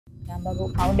Rambabu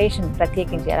foundation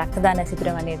ప్రత్యేకించి రక్తదాన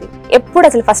శిబిరం అనేది ఎప్పుడు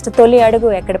అసలు ఫస్ట్ తొలి అడుగు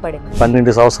ఎక్కడ పడింది?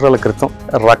 12 సంవత్సరాల క్రితం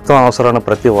రక్తం అవసరమైన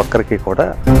ప్రతి ఒక్కరికి కూడా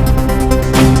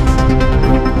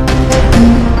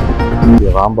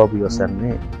రాంబాబు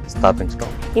యోసాన్ని స్థాపించడం.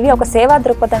 ఇవి ఒక సేవా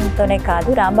దృక్పథంతోనే కాదు,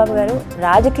 రాంబాబు గారు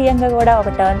రాజకీయంగా కూడా ఒక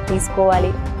టర్న్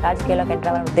తీసుకోవాలి, రాజకీయాల్లోకి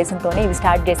ఎంటర్ అవ్వాలనే ఉద్దేశంతోనే ఇవి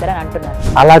స్టార్ట్ చేశారని అంటున్నారు.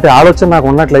 అలాంటి ఆలోచన నాకు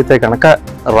ఉన్నట్లయితే కనుక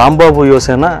రాంబాబు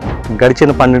యోసేన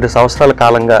గడిచిన 12 సంవత్సరాల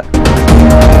కాలంగా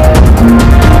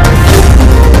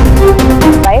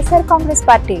వైఎస్ఆర్ కాంగ్రెస్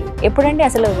పార్టీ ఎప్పుడండి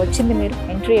అసలు వచ్చింది? మీరు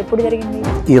ఎంట్రీ ఎప్పుడు జరిగింది?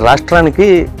 ఈ రాష్ట్రానికి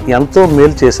ఎంతో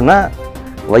మేలు చేసిన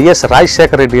వైఎస్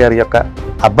రాజశేఖర రెడ్డి గారి యొక్క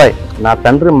అబ్బాయి నా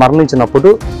తండ్రి మరణించినప్పుడు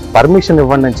పర్మిషన్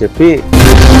ఇవ్వండి అని చెప్పి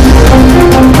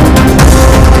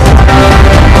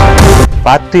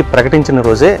పార్టీ ప్రకటించిన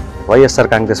రోజే వైఎస్ఆర్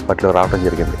కాంగ్రెస్ పార్టీలో రావడం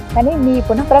జరిగింది. కానీ మీ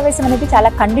పునఃప్రవేశం అనేది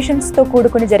చాలా కండిషన్స్ తో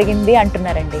కూడుకుని జరిగింది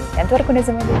అంటున్నారండి, ఎంతవరకు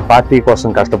నిజమే? పార్టీ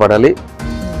కోసం కష్టపడాలి,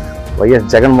 వైఎస్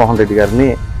జగన్మోహన్ రెడ్డి గారిని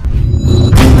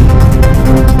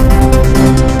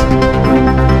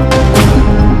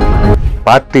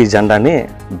పార్టీ జెండాని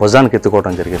భుజానికి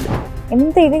ఎత్తుకోవడం జరిగింది.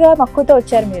 ఎంత ఇదిగా మక్కువతో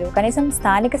వచ్చారు మీరు, కనీసం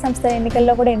స్థానిక సంస్థ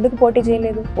ఎన్నికల్లో కూడా ఎందుకు పోటీ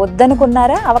చేయలేదు?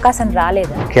 వద్దనుకున్నారా? అవకాశం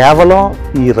రాలేదా? కేవలం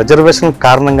ఈ రిజర్వేషన్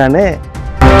కారణంగానే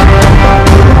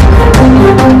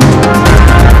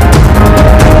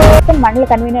మండల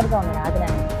కన్వీనర్ గా ఉన్నారు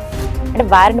ఆదినాన్ని, అంటే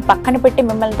వారిని పక్కన పెట్టి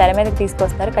మిమ్మల్ని తెర మీదకి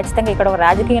తీసుకొస్తారు, ఖచ్చితంగా ఇక్కడ ఒక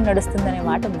రాజకీయం నడుస్తుందనే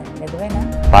మాట ఉంది, నిజమేనా?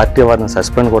 పార్టీ వారిని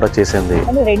సస్పెండ్ కూడా చేసింది.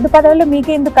 2 పదవులు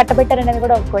మీకే ఎందుకు కట్టబెట్టారు అనేది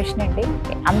కూడా ఒక క్వశ్చన్ అండి.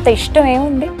 అంత ఇష్టం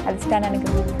ఏముంది అధిష్టానానికి?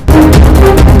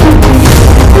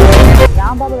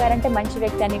 రాంబాబు గారంటే మంచి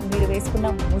వ్యక్తి అని మీరు వేసుకున్న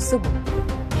ముసుగు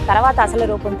తర్వాత అసలు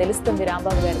రూపం తెలుస్తుంది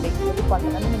రాంబాబు గారిది.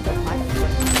 కొంతమంది నుంచి ఒక మాట,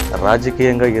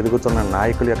 రాజకీయంగా ఎదుగుతున్న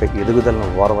నాయకుల యొక్క ఎదుగుదలను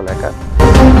ఓర్వలేక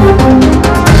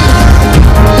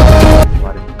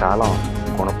వారి కాలం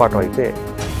గుణపాఠం అయితే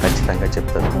ఖచ్చితంగా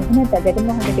చెప్తారు.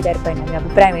 జగన్మోహన్ రెడ్డి గారి పైన మీ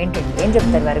అభిప్రాయం ఏంటండి? ఏం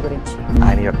చెప్తారు వారి గురించి?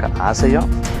 ఆయన యొక్క ఆశయం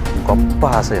గొప్ప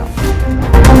ఆశయం,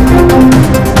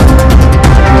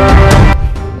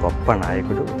 గొప్ప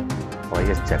నాయకుడు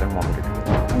వైఎస్ జగన్మోహన్ రెడ్డి.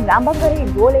 రాంబాబు గారి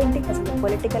గోల్ ఏంటి అసలు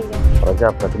పొలిటికల్ గా?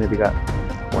 ప్రజాప్రతినిధిగా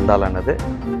ఉండాలన్నదే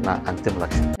నా అంతిమ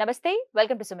లక్ష్యం. నమస్తే,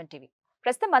 వెల్కమ్ టు సుమన్ టీవీ.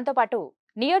 ప్రస్తుతం మనతో పాటు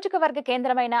నియోజకవర్గ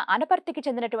కేంద్రమైన అనపర్తికి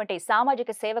చెందినటువంటి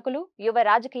సామాజిక సేవకులు, యువ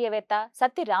రాజకీయవేత్త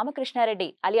సత్తి రామకృష్ణ రెడ్డి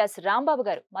అలియాస్ రాంబాబు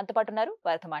గారు మనతో పాటు ఉన్నారు.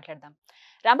 వారితో మాట్లాడదాం.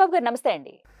 రాంబాబు గారు నమస్తే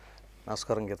అండి.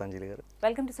 నమస్కారం గీతాంజలి గారు.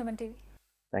 Welcome to Suman TV.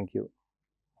 Thank you.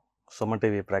 Suman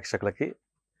TV ప్రేక్షకులకి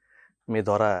మీ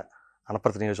ద్వారా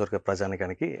అనపర్తి నియోజకవర్గ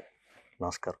ప్రజానికానికి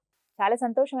నమస్కారం. చాలా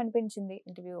సంతోషం అనిపించింది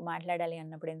ఇంటర్వ్యూ మాట్లాడాలి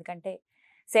అన్నప్పుడు, ఎందుకంటే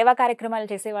సేవా కార్యక్రమాలు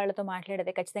చేసే వాళ్ళతో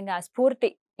మాట్లాడితే ఖచ్చితంగా ఆ స్ఫూర్తి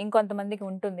ఇంకొంతమందికి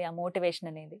ఉంటుంది, ఆ మోటివేషన్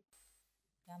అనేది.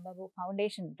 రాంబాబు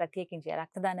ఫౌండేషన్ ప్రత్యేకించి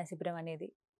రక్తదాన శిబిరం అనేది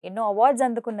ఎన్నో అవార్డ్స్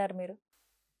అందుకున్నారు మీరు,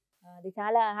 అది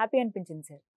చాలా హ్యాపీ అనిపించింది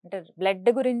సార్. అంటే బ్లడ్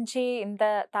గురించి ఇంత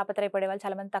తాపత్రయపడే వాళ్ళు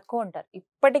చాలా మంది తక్కువ ఉంటారు.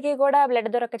 ఇప్పటికీ కూడా బ్లడ్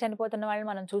దొరక్క చనిపోతున్న వాళ్ళని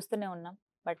మనం చూస్తూనే ఉన్నాం.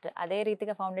 బట్ అదే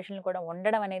రీతిగా ఫౌండేషన్లు కూడా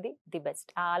ఉండడం అనేది ది బెస్ట్.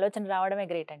 ఆ ఆలోచన రావడమే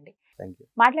గ్రేట్ అండి.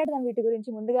 మాట్లాడదాం వీటి గురించి.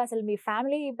 ముందుగా అసలు మీ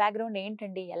ఫ్యామిలీ బ్యాక్గ్రౌండ్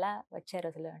ఏంటండి? ఎలా వచ్చారు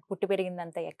అసలు? పుట్టి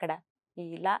పెరిగిందంతా ఎక్కడ?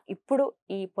 ఇలా ఇప్పుడు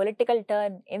ఈ పొలిటికల్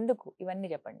టర్న్ ఎందుకు? ఇవన్నీ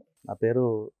చెప్పండి. నా పేరు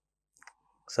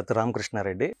సత్తి రామ కృష్ణ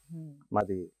రెడ్డి.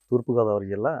 మాది తూర్పుగోదావరి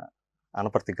జిల్లా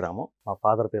అనపర్తి గ్రామం. మా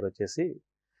ఫాదర్ పేరు వచ్చేసి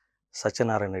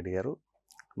సత్యనారాయణ రెడ్డి గారు,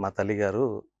 మా తల్లి గారు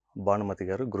భానుమతి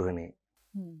గారు గృహిణి.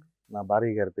 నా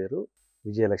భార్య గారి పేరు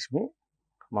విజయలక్ష్మి.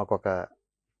 మాకొక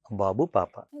బాబు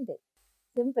పాప.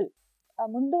 సింపుల్.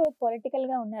 ముందు పొలిటికల్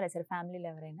గా ఉన్నారా సార్ ఫ్యామిలీలో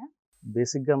ఎవరైనా?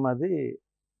 బేసిక్గా మాది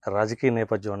రాజకీయ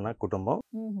నేపథ్యం ఉన్న కుటుంబం.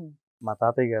 మా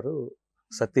తాతయ్య గారు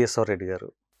సత్యేశ్వర రెడ్డి గారు,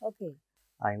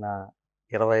 ఆయన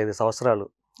 25 సంవత్సరాలు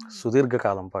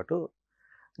సుదీర్ఘకాలం పాటు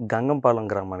గంగంపాలెం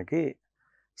గ్రామానికి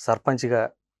సర్పంచ్గా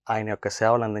ఆయన యొక్క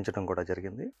సేవలు అందించడం కూడా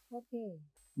జరిగింది.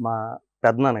 మా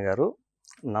పెద్దనాన్నగారు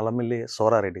నల్లమిల్లి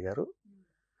సోరారెడ్డి గారు,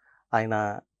 ఆయన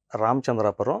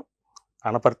రామచంద్రాపురం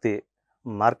అనపర్తి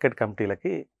మార్కెట్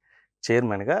కమిటీలకి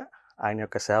చైర్మన్గా ఆయన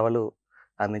యొక్క సేవలు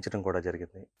అందించడం కూడా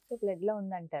జరిగింది. బ్లడ్లో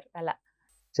ఉందంటారు అలా.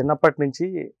 చిన్నప్పటి నుంచి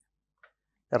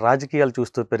రాజకీయాలు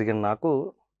చూస్తూ పెరిగిన నాకు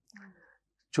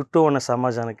చుట్టూ ఉన్న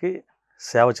సమాజానికి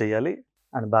సేవ చేయాలి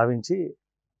అని భావించి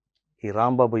ఈ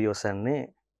రాంబాబు యోసాన్ని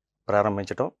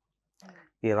ప్రారంభించటం,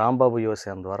 ఈ రాంబాబు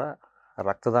యోసాన్ ద్వారా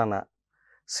రక్తదాన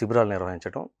శిబిరాలు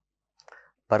నిర్వహించడం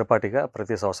పరిపాటిగా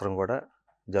ప్రతి సంవత్సరం కూడా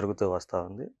జరుగుతూ వస్తూ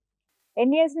ఉంది.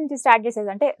 ఎన్ని ఇయర్స్ నుంచి స్టార్ట్ చేసేది?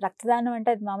 అంటే రక్తదానం అంటే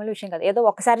అది మామూలు విషయం కాదు, ఏదో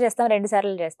ఒకసారి చేస్తాం 2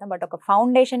 సార్లు చేస్తాం. బట్ ఒక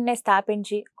ఫౌండేషన్నే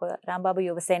స్థాపించి రాంబాబు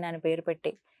యువసేన అని పేరు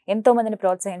పెట్టి ఎంతో మందిని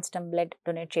ప్రోత్సహించడం, బ్లడ్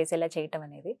డొనేట్ చేసేలా చేయటం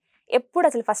అనేది ఎప్పుడు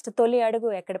అసలు ఫస్ట్ తొలి అడుగు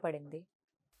ఎక్కడ పడింది?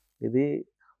 ఇది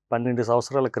 12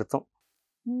 సంవత్సరాల క్రితం.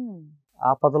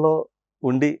 ఆపదలో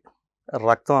ఉండి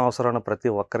రక్తం అవసరమైన ప్రతి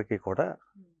ఒక్కరికి కూడా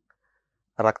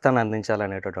రక్తాన్ని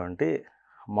అందించాలనేటటువంటి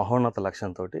మహోన్నత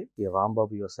లక్ష్యంతో ఈ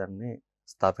రాంబాబు యువసేనని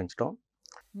స్థాపించడం.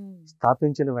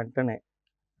 స్థాపించిన వెంటనే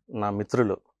నా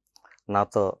మిత్రులు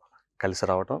నాతో కలిసి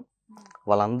రావటం,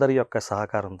 వాళ్ళందరి యొక్క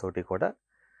సహకారంతో కూడా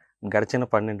గడిచిన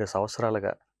 12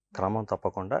 సంవత్సరాలుగా క్రమం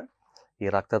తప్పకుండా ఈ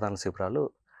రక్తదాన శిబిరాలు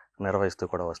నిర్వహిస్తూ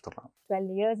కూడా వస్తున్నాం.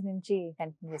 12 ఇయర్స్ నుంచి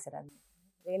కంటిన్యూ చేశారు. అది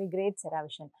రియలీ గ్రేట్ సార్. ఆ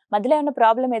విషయం మధ్యలో ఏమైనా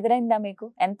ప్రాబ్లం ఎదురైందా మీకు?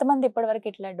 ఎంతమంది ఇప్పటివరకు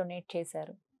ఇట్లా డొనేట్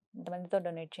చేశారు? ఎంతమందితో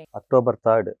డొనేట్ చేయాలి? అక్టోబర్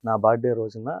 3 నా బర్త్డే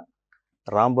రోజున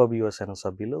రాంబాబు యువసేన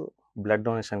సభ్యులు బ్లడ్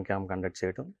డొనేషన్ క్యాంప్ కండక్ట్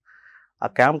చేయడం. ఆ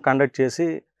క్యాంప్ కండక్ట్ చేసి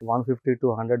 150 to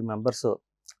 100 మెంబర్స్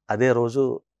అదే రోజు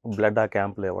బ్లడ్ ఆ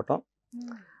క్యాంపులో ఇవ్వటం.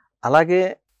 అలాగే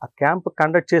ఆ క్యాంప్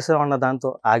కండక్ట్ చేసామన్న దాంతో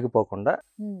ఆగిపోకుండా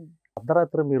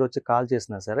అర్ధరాత్రి మీరు వచ్చి కాల్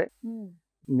చేసినా సరే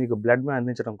మీకు బ్లడ్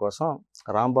అందించడం కోసం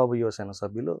రాంబాబు యువసేన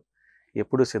సభ్యులు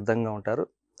ఎప్పుడూ సిద్ధంగా ఉంటారు.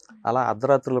 అలా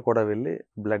అర్ధరాత్రులు కూడా వెళ్ళి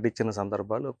బ్లడ్ ఇచ్చిన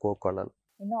సందర్భాలు కోకొల్లలు.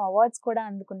 ఎన్నో అవార్డ్స్ కూడా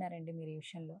అందుకున్నారండి మీరు ఈ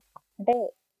విషయంలో. అంటే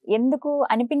ఎందుకు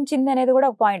అనిపించింది అనేది కూడా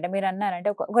ఒక పాయింట్. మీరు అన్నారు అంటే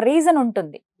ఒక రీజన్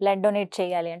ఉంటుంది బ్లడ్ డొనేట్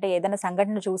చేయాలి అంటే. ఏదైనా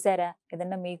సంఘటన చూసారా?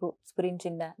 ఏదైనా మీకు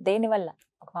స్ఫురించిందా? దేనివల్ల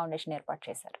ఒక ఫౌండేషన్ ఏర్పాటు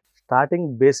చేశారు? స్టార్టింగ్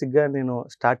బేసిక్గా నేను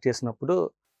స్టార్ట్ చేసినప్పుడు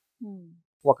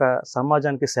ఒక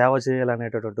సమాజానికి సేవ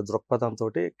చేయాలనేటటువంటి దృక్పథంతో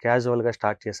క్యాజువల్గా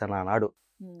స్టార్ట్ చేశాను ఆనాడు.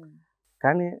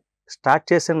 కానీ స్టార్ట్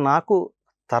చేసిన నాకు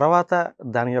తర్వాత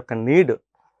దాని యొక్క నీడ్,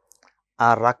 ఆ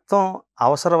రక్తం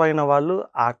అవసరమైన వాళ్ళు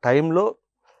ఆ టైంలో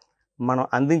మనం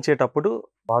అందించేటప్పుడు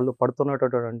వాళ్ళు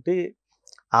పడుతున్నటువంటి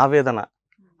ఆవేదన,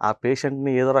 ఆ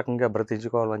పేషెంట్ని ఏదో రకంగా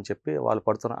బ్రతికించుకోవాలని చెప్పి వాళ్ళు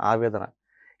పడుతున్న ఆవేదన,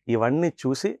 ఇవన్నీ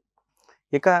చూసి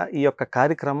ఇక ఈ యొక్క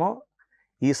కార్యక్రమం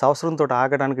ఈ సంవత్సరంతో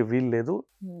ఆగడానికి వీలు లేదు,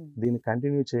 దీన్ని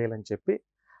కంటిన్యూ చేయాలని చెప్పి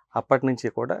అప్పటి నుంచి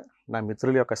కూడా నా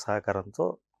మిత్రుల యొక్క సహకారంతో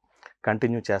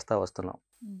కంటిన్యూ చేస్తూ వస్తున్నాం.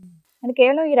 అంటే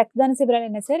కేవలం ఈ రక్తదాన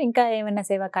శిబిరాలైనా సార్, ఇంకా ఏమైనా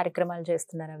సేవా కార్యక్రమాలు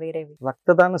చేస్తున్నారా వేరేవి?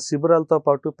 రక్తదాన శిబిరాలతో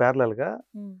పాటు ప్యారలల్గా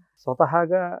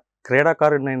స్వతహాగా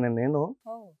క్రీడాకారుడినైన నేను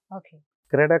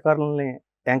క్రీడాకారులని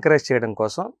ఎంకరేజ్ చేయడం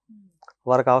కోసం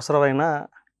వారికి అవసరమైన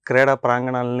క్రీడా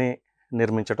ప్రాంగణాలని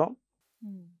నిర్మించడం,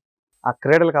 ఆ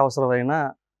క్రీడలకు అవసరమైన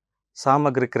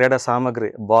సామాగ్రి, క్రీడా సామాగ్రి,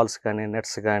 బాల్స్ కానీ,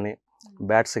 నెట్స్ కానీ,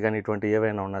 బ్యాట్స్ కానీ, ఇటువంటి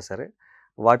ఏవైనా ఉన్నా సరే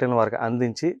వాటిని వారికి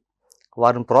అందించి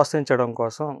వారిని ప్రోత్సహించడం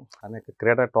కోసం అనేక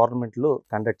క్రీడా టోర్నమెంట్లు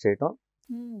కండక్ట్ చేయటం.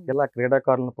 ఇలా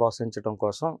క్రీడాకారులను ప్రోత్సహించడం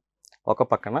కోసం ఒక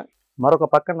పక్కన, మరొక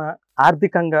పక్కన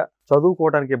ఆర్థికంగా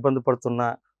చదువుకోవడానికి ఇబ్బంది పడుతున్న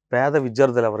పేద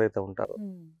విద్యార్థులు ఎవరైతే ఉంటారో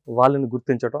వాళ్ళని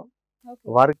గుర్తించడం,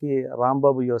 వారికి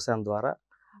రాంబాబు యువసేన ద్వారా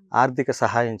ఆర్థిక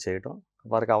సహాయం చేయడం,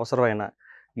 వారికి అవసరమైన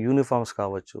యూనిఫామ్స్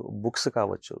కావచ్చు, బుక్స్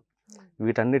కావచ్చు,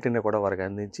 వీటన్నిటిని కూడా వారికి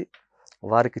అందించి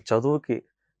వారికి చదువుకి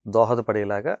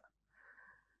దోహదపడేలాగా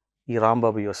ఈ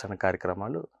రాంబాబు యువసేన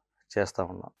కార్యక్రమాలు చేస్తూ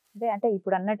ఉన్నాం. అదే అంటే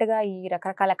ఇప్పుడు అన్నట్టుగా ఈ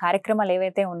రకరకాల కార్యక్రమాలు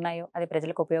ఏవైతే ఉన్నాయో అది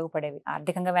ప్రజలకు ఉపయోగపడేవి.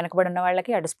 ఆర్థికంగా వెనకబడి ఉన్న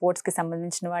వాళ్ళకి, అటు స్పోర్ట్స్కి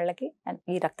సంబంధించిన వాళ్ళకి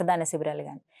ఈ రక్తదాన శిబిరాలు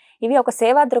కానీ ఇవి ఒక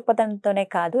సేవా దృక్పథంతోనే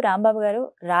కాదు, రాంబాబు గారు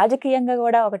రాజకీయంగా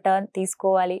కూడా ఒక టర్న్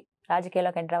తీసుకోవాలి,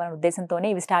 రాజకీయాల్లోకి ఎంటర్ అవ్వాలనే ఉద్దేశంతోనే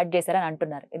ఇవి స్టార్ట్ చేశారని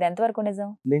అంటున్నారు. ఇది ఎంతవరకు నిజం?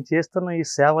 నేను చేస్తున్న ఈ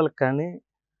సేవలకు కానీ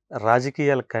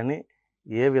రాజకీయాలకు కానీ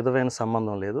ఏ విధమైన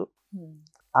సంబంధం లేదు.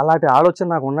 అలాంటి ఆలోచన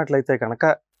నాకు ఉన్నట్లయితే కనుక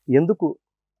ఎందుకు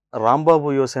రాంబాబు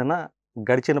యువసేన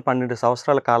గడిచిన 12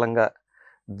 సంవత్సరాల కాలంగా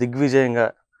దిగ్విజయంగా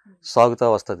సాగుతూ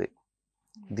వస్తుంది?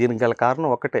 దీనికి గల కారణం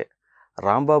ఒక్కటే,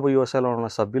 రాంబాబు యువసేనలో ఉన్న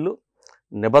సభ్యులు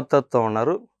నిబద్ధతతో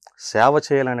ఉన్నారు, సేవ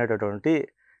చేయాలనేటటువంటి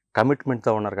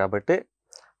కమిట్మెంట్తో ఉన్నారు. కాబట్టి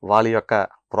వాళ్ళ యొక్క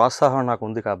ప్రోత్సాహం నాకు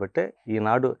ఉంది. కాబట్టి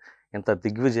ఈనాడు ఇంత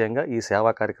దిగ్విజయంగా ఈ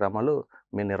సేవా కార్యక్రమాలు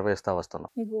మేము నిర్వహిస్తూ వస్తున్నాం.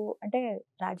 మీకు అంటే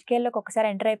రాజకీయాల్లోకి ఒకసారి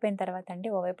ఎంటర్ అయిపోయిన తర్వాత అంటే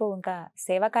ఓవైపు ఇంకా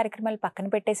సేవా కార్యక్రమాలు పక్కన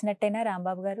పెట్టేసినట్టేనా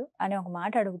రాంబాబు గారు అని ఒక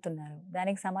మాట అడుగుతున్నారు.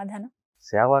 దానికి సమాధానం?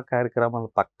 సేవా కార్యక్రమాలు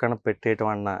పక్కన పెట్టేయటం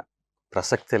అన్న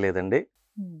ప్రసక్తే లేదండి.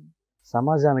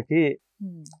 సమాజానికి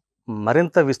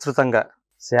మరింత విస్తృతంగా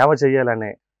సేవ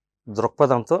చేయాలనే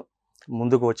దృక్పథంతో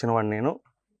ముందుకు వచ్చిన వాడిని నేను.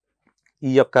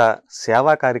 ఈ యొక్క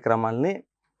సేవా కార్యక్రమాల్ని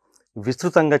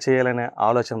విస్తృతంగా చేయాలనే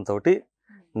ఆలోచనతో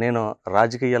నేను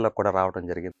రాజకీయాల్లో కూడా రావడం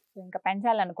జరిగింది. ఇంకా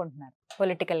పెంచాలనుకుంటున్నారు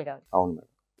పొలిటికల్గా? అవును మేడం.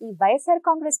 ఈ వైఎస్ఆర్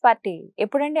కాంగ్రెస్ పార్టీ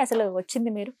ఎప్పుడండి అసలు వచ్చింది?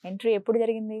 మీరు ఎంట్రీ ఎప్పుడు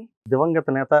జరిగింది? దివంగత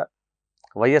నేత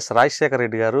వైఎస్ రాజశేఖర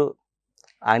రెడ్డి గారు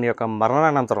ఆయన యొక్క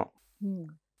మరణానంతరం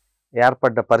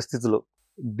ఏర్పడ్డ పరిస్థితులు,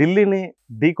 ఢిల్లీని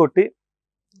ఢీకొట్టి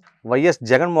వైఎస్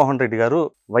జగన్మోహన్ రెడ్డి గారు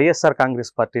వైఎస్ఆర్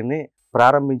కాంగ్రెస్ పార్టీని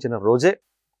ప్రారంభించిన రోజే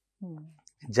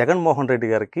జగన్మోహన్ రెడ్డి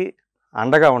గారికి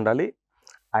అండగా ఉండాలి,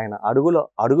 ఆయన అడుగులో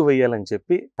అడుగు వేయాలని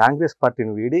చెప్పి కాంగ్రెస్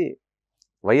పార్టీని వీడి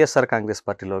వైఎస్ఆర్ కాంగ్రెస్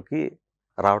పార్టీలోకి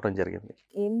రావటం జరిగింది.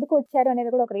 ఎందుకు వచ్చారు అనేది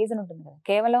కూడా ఒక రీజన్ ఉంటుంది కదా.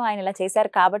 కేవలం ఆయన ఇలా చేశారు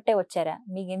కాబట్టే వచ్చారా?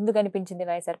 మీకు ఎందుకు అనిపించింది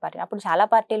వైఎస్ఆర్ పార్టీ? అప్పుడు చాలా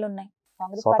పార్టీలు ఉన్నాయి.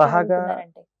 స్వతహాగా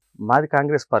మాది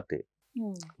కాంగ్రెస్ పార్టీ,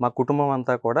 మా కుటుంబం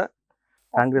అంతా కూడా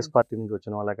కాంగ్రెస్ పార్టీ నుంచి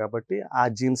వచ్చిన వాళ్ళే కాబట్టి ఆ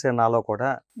జీన్సే నాలో కూడా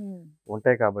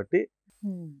ఉంటాయి కాబట్టి.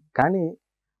 కానీ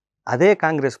అదే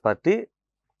కాంగ్రెస్ పార్టీ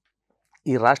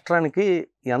ఈ రాష్ట్రానికి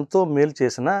ఎంతో మేలు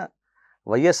చేసిన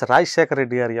వైఎస్ రాజశేఖర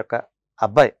రెడ్డి గారి యొక్క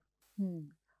అబ్బాయి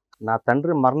నా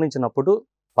తండ్రి మరణించినప్పుడు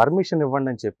పర్మిషన్ ఇవ్వండి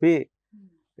అని చెప్పి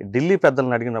ఢిల్లీ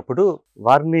పెద్దలను అడిగినప్పుడు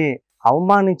వారిని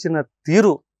అవమానించిన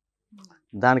తీరు,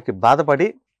 దానికి బాధపడి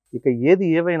ఇక ఏది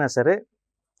ఏవైనా సరే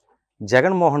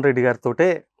జగన్మోహన్ రెడ్డి గారితోటే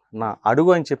నా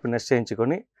అడుగు అని చెప్పి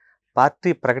నిశ్చయించుకొని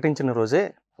పార్టీ ప్రకటించిన రోజే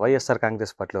వైఎస్ఆర్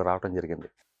కాంగ్రెస్ పార్టీలో రావడం జరిగింది.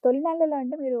 తొలినాళ్ళలో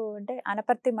అంటే మీరు అంటే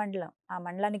అనపర్తి మండలం, ఆ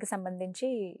మండలానికి సంబంధించి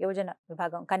యువజన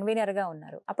విభాగం కన్వీనర్గా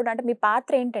ఉన్నారు. అప్పుడు అంటే మీ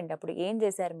పాత్ర ఏంటండి? అప్పుడు ఏం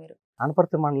చేశారు మీరు?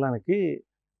 అనపర్తి మండలానికి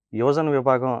యువజన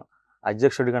విభాగం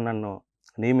అధ్యక్షుడిగా నన్ను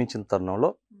నియమించిన తరుణంలో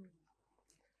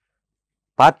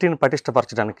పార్టీని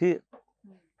పటిష్టపరచడానికి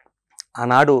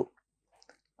ఆనాడు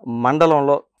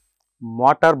మండలంలో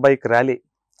మోటార్ బైక్ ర్యాలీ,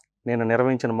 నేను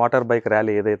నిర్వహించిన మోటార్ బైక్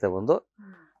ర్యాలీ ఏదైతే ఉందో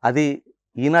అది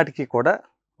ఈనాటికి కూడా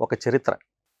ఒక చరిత్ర.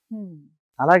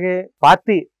 అలాగే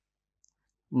పార్టీ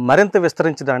మరింత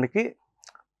విస్తరించడానికి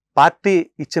పార్టీ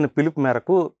ఇచ్చిన పిలుపు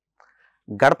మేరకు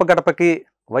గడప గడపకి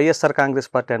వైఎస్ఆర్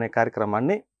కాంగ్రెస్ పార్టీ అనే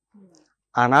కార్యక్రమాన్ని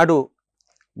ఆనాడు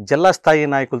జిల్లా స్థాయి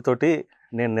నాయకులతోటి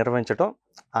నేను నిర్వహించడం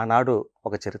ఆనాడు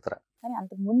ఒక చరిత్ర. కానీ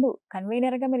అంతకుముందు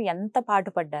కన్వీనర్గా మీరు ఎంత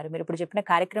పాటుపడ్డారు? మీరు ఇప్పుడు చెప్పిన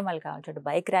కార్యక్రమాలు కావచ్చు, అటు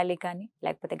బైక్ ర్యాలీ కానీ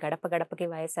లేకపోతే గడప గడపకి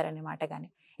వైఎస్ఆర్ అనే మాట కానీ,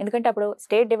 ఎందుకంటే అప్పుడు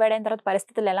స్టేట్ డివైడ్ అయిన తర్వాత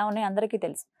పరిస్థితులు ఎలా ఉన్నాయో అందరికీ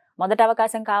తెలుసు. మొదటి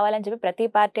అవకాశం కావాలని చెప్పి ప్రతి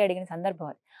పార్టీ అడిగిన సందర్భం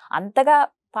అది. అంతగా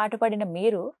పాటుపడిన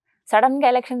మీరు సడన్గా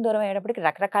ఎలక్షన్ దూరం అయ్యేటప్పటికి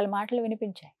రకరకాల మాటలు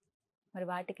వినిపించాయి. మరి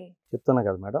వాటికి చెప్తున్నా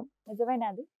కదా మేడం, నిజమైన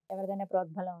అది ఎవరిదైనా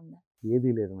ప్రోద్బలం ఉందా?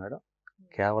 ఏదీ లేదు మేడం.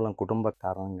 కేవలం కుటుంబ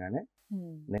కారణంగానే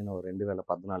నేను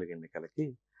 2014 ఎన్నికలకి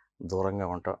దూరంగా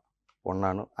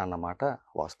ఉన్నాను అన్నమాట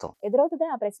వాస్తవం. ఎదురవుతుందా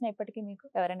ఆ ప్రశ్న ఇప్పటికీ? మీకు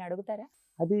ఎవరైనా అడుగుతారా?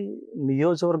 అది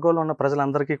నియోజకవర్గంలో ఉన్న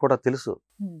ప్రజలందరికీ కూడా తెలుసు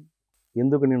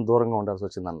ఎందుకు నేను దూరంగా ఉండాల్సి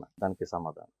వచ్చిందన్న దానికి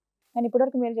సమాధానం. కానీ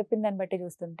ఇప్పటివరకు మీరు చెప్పిన దాన్ని బట్టి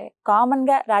చూస్తుంటే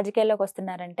కామన్గా రాజకీయాల్లోకి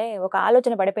వస్తున్నారంటే ఒక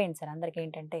ఆలోచన పడిపోయింది సార్ అందరికీ.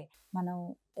 ఏంటంటే మనం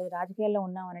రాజకీయాల్లో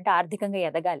ఉన్నామనంటే ఆర్థికంగా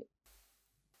ఎదగాలి,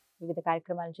 వివిధ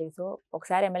కార్యక్రమాలు చేసో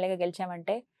ఒకసారి ఎమ్మెల్యేగా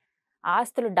గెలిచామంటే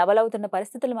ఆస్తులు డబల్ అవుతున్న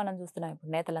పరిస్థితులు మనం చూస్తున్నాం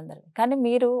ఇప్పుడు నేతలందరూ. కానీ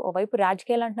మీరు ఒకవైపు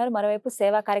రాజకీయాలు అంటున్నారు, మరోవైపు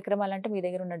సేవా కార్యక్రమాలు అంటే మీ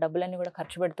దగ్గర ఉన్న డబ్బులన్నీ కూడా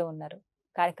ఖర్చు పెడుతూ ఉన్నారు,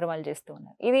 కార్యక్రమాలు చేస్తూ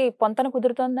ఉన్నారు. ఇది పొంతన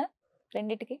కుదురుతోందా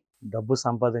రెండింటికి? డబ్బు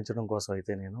సంపాదించడం కోసం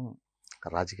అయితే నేను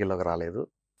రాజకీయాల్లోకి రాలేదు.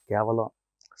 కేవలం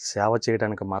సేవ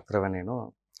చేయడానికి మాత్రమే నేను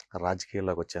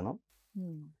రాజకీయాల్లోకి వచ్చాను.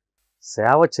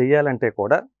 సేవ చేయాలంటే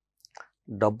కూడా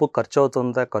డబ్బు ఖర్చు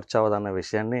అవుతుందా ఖర్చు అవ్వదన్న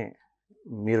విషయాన్ని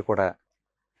మీరు కూడా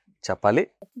చెప్పాలి.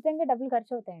 ఖచ్చితంగా డబ్బులు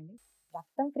ఖర్చు అవుతాయండి.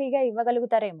 రక్తం ఫ్రీగా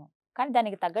ఇవ్వగలుగుతారేమో, కానీ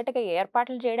దానికి తగ్గట్టుగా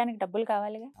ఏర్పాట్లు చేయడానికి డబ్బులు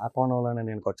కావాలిగా. ఆ కోణంలోనే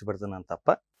నేను ఖర్చు పెడుతున్నాను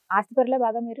తప్ప ఆస్తిపరులే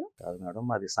బాగా మీరు కాదు మేడం.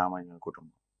 మాది సామాన్య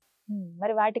కుటుంబం.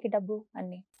 మరి వాటికి డబ్బు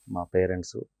అన్ని మా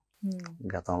పేరెంట్స్,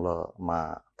 గతంలో మా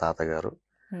తాతగారు,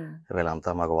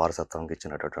 వీళ్ళంతా మాకు వారసత్వంకి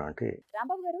ఇచ్చినటువంటి.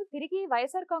 రాంబాబు గారు తిరిగి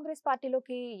వైఎస్ఆర్ కాంగ్రెస్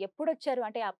పార్టీలోకి ఎప్పుడు వచ్చారు?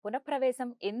 అంటే ఆ పునఃప్రవేశం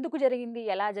ఎందుకు జరిగింది,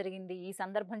 ఎలా జరిగింది, ఈ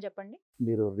సందర్భం చెప్పండి.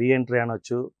 మీరు రీఎంట్రీ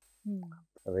అనొచ్చు.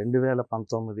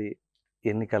 2019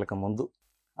 ఎన్నికలకు ముందు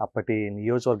అప్పటి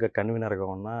నియోజకవర్గ కన్వీనర్గా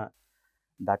ఉన్న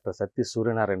డాక్టర్ సత్తి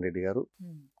సూర్యనారాయణ రెడ్డి గారు,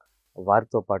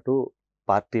 వారితో పాటు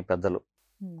పార్టీ పెద్దలు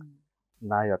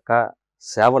నా యొక్క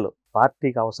సేవలు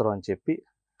పార్టీకి అవసరం అని చెప్పి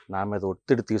నా మీద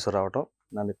ఒత్తిడి తీసుకురావటం,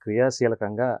 నన్ను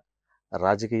క్రియాశీలకంగా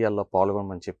రాజకీయాల్లో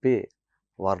పాల్గొనమని చెప్పి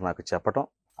వారు నాకు చెప్పటం,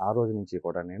 ఆ రోజు నుంచి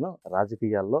కూడా నేను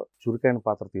రాజకీయాల్లో చురుకైన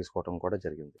పాత్ర తీసుకోవడం కూడా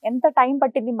జరిగింది. ఎంత టైం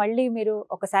పట్టింది మళ్ళీ మీరు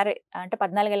ఒకసారి అంటే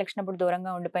 14 ఎలక్షన్ అప్పుడు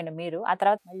దూరంగా ఉండిపోయిన మీరు ఆ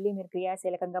తర్వాత మళ్ళీ మీరు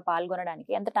క్రియాశీలకంగా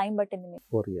పాల్గొనడానికి ఎంత టైం పట్టింది మీకు?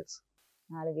 4 years.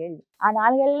 4 ఏళ్ళు. ఆ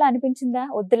 4 ఏళ్ళలో అనిపించిందా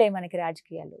వద్దులే మనకి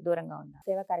రాజకీయాలు, దూరంగా ఉన్నా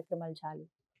సేవా కార్యక్రమాలు చాలు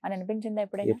అని అనిపించిందా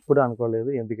ఎప్పుడైనా? ఎప్పుడు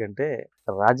అనుకోలేదు. ఎందుకంటే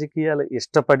రాజకీయాలు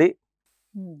ఇష్టపడి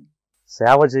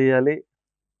సేవ చేయాలి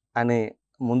అని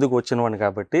ముందుకు వచ్చినవాడిని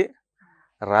కాబట్టి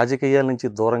రాజకీయాల నుంచి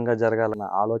దూరంగా జరగాలన్న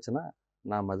ఆలోచన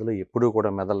నా మదిలో ఎప్పుడూ కూడా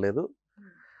మెదలలేదు.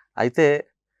 అయితే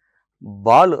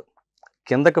బాల్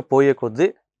కిందకి పోయే కొద్దీ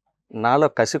నాలో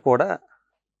కసి కూడా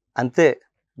అంతే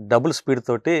డబుల్ స్పీడ్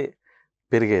తోటి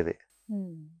పెరిగేది.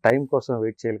 టైం కోసం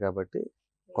వెయిట్ చేయాలి కాబట్టి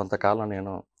కొంతకాలం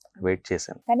నేను వెయిట్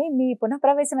చేశాను. కానీ మీ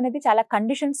పునఃప్రవేశం అనేది చాలా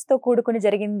కండిషన్స్ తో కూడుకుని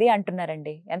జరిగింది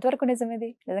అంటున్నారండి, ఎంతవరకు నిజం ఇది?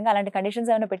 నిజంగా అలాంటి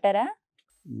కండిషన్స్ ఏమైనా పెట్టారా?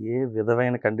 ఏ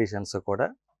విధమైన కండిషన్స్ కూడా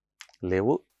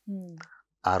లేవు.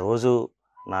 ఆ రోజు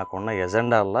నాకున్న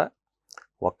ఎజెండాల్లో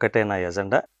ఒక్కటే నా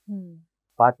ఎజెండా,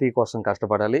 పార్టీ కోసం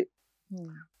కష్టపడాలి,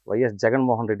 వైఎస్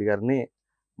జగన్మోహన్ రెడ్డి గారిని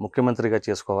ముఖ్యమంత్రిగా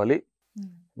చేసుకోవాలి,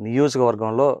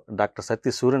 నియోజకవర్గంలో డాక్టర్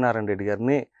సత్తి సూర్యనారాయణ రెడ్డి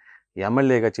గారిని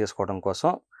ఎమ్మెల్యేగా చేసుకోవడం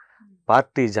కోసం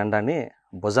పార్టీ జెండాని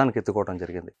భుజానికి ఎత్తుకోవడం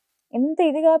జరిగింది. ఎంత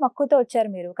ఇదిగా మక్కువతో వచ్చారు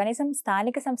మీరు. కనీసం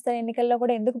స్థానిక సంస్థల ఎన్నికల్లో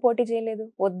కూడా ఎందుకు పోటీ చేయలేదు?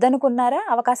 వద్దనుకున్నారా?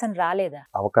 అవకాశం రాలేదా?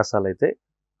 అవకాశాలు అయితే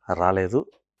రాలేదు.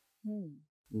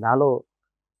 నాలో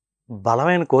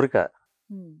బలమైన కోరిక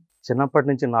చిన్నప్పటి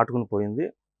నుంచి నాటుకుని పోయింది.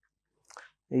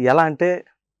 ఎలా అంటే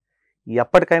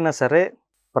ఎప్పటికైనా సరే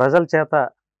ప్రజల చేత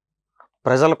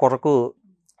ప్రజల కొరకు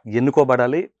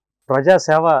ఎన్నుకోబడాలి,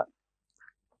 ప్రజాసేవ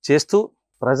చేస్తూ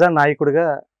ప్రజానాయకుడిగా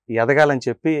ఎదగాలని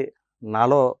చెప్పి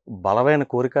నాలో బలమైన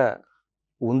కోరిక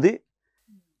ఉంది.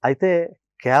 అయితే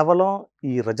కేవలం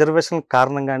ఈ రిజర్వేషన్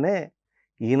కారణంగానే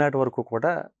ఈనాటి వరకు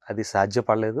కూడా అది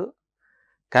సాధ్యపడలేదు.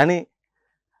 కానీ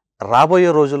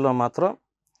రాబోయే రోజుల్లో మాత్రం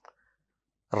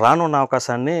రానున్న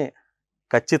అవకాశాన్ని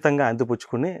ఖచ్చితంగా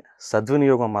అందిపుచ్చుకుని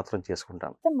సద్వినియోగం మాత్రం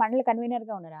చేసుకుంటాను. మండల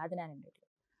కన్వీనర్గా ఉన్నారు ఆదినారాయణ రెడ్డి.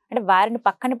 అంటే వారిని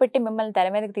పక్కన పెట్టి మిమ్మల్ని తెర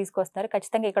మీదకి తీసుకొస్తారు.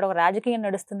 ఖచ్చితంగా ఇక్కడ ఒక రాజకీయం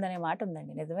నడుస్తుందనే మాట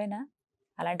ఉందండి, నిజమేనా?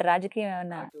 అలాంటి రాజకీయం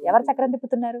ఏమన్నా ఎవరు చక్రం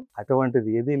తిప్పుతున్నారు?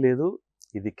 అటువంటిది ఏదీ లేదు.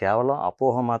 ఇది కేవలం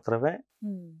అపోహ మాత్రమే.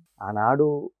 ఆనాడు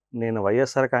నేను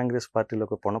వైఎస్ఆర్ కాంగ్రెస్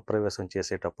పార్టీలోకి పునఃప్రవేశం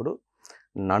చేసేటప్పుడు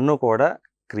నన్ను కూడా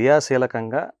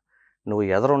క్రియాశీలకంగా నువ్వు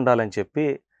ఎదురుండాలని చెప్పి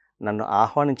నన్ను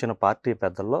ఆహ్వానించిన పార్టీ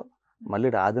పెద్దల్లో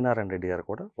మల్లిడి ఆదినారాయణ రెడ్డి గారు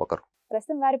కూడా ఒకరు.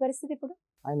 ప్రస్తుతం వారి పరిస్థితి ఇప్పుడు?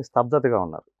 ఆయన స్తబ్దతగా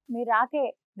ఉన్నారు. మీరు రాకే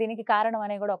దీనికి కారణం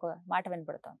అనే కూడా ఒక మాట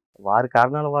వినపడుతుంది. వారి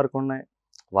కారణాలు వారికి ఉన్నాయి.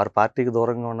 వారి పార్టీకి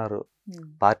దూరంగా ఉన్నారు.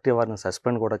 పార్టీ వారిని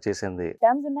సస్పెండ్ కూడా చేసింది.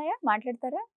 టర్మ్స్ ఉన్నాయా?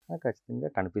 మాట్లాడతారా? ఖచ్చితంగా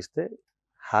కనిపిస్తే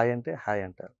హాయ్ అంటే హాయ్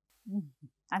అంటారు.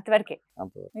 అంతవరకే.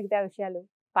 అంతవరకు. మిగతా విషయాలు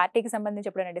పార్టీకి సంబంధించి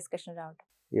ఎప్పుడైనా డిస్కషన్ రావటం?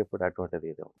 ఎప్పుడు అటువంటిది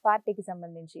ఏదో. పార్టీకి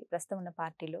సంబంధించి ప్రస్తుతం ఉన్న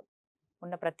పార్టీలో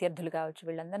ఉన్న ప్రత్యర్థులు కావచ్చు,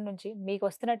 వీళ్ళందరి నుంచి మీకు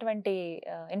వస్తున్నటువంటి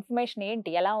ఇన్ఫర్మేషన్ ఏంటి?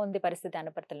 ఎలా ఉంది పరిస్థితి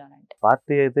అనపర్తిలోనంటే?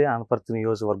 పార్టీ అయితే అనపర్తి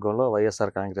నియోజకవర్గంలో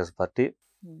YSR Congress party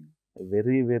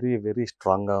very very very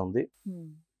స్ట్రాంగ్గా ఉంది.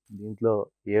 దీంట్లో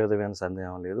ఏ విధమైన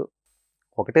సందేహం లేదు.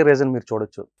 ఒకటే రీజన్ మీరు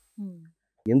చూడొచ్చు.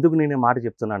 ఎందుకు నేను మాట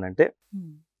చెప్తున్నానంటే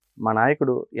మా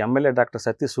నాయకుడు ఎమ్మెల్యే డాక్టర్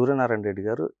సత్తి సూర్యనారాయణ రెడ్డి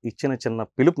గారు ఇచ్చిన చిన్న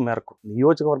పిలుపు మేరకు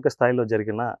నియోజకవర్గ స్థాయిలో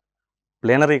జరిగిన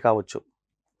ప్లేనరీ కావచ్చు,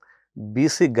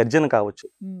 బీసీ గర్జన కావచ్చు,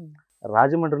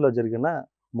 రాజమండ్రిలో జరిగిన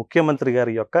ముఖ్యమంత్రి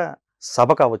గారి యొక్క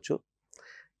సభ కావచ్చు,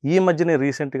 ఈ మధ్యనే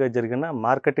రీసెంట్గా జరిగిన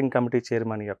మార్కెటింగ్ కమిటీ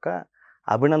చైర్మన్ యొక్క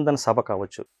అభినందన సభ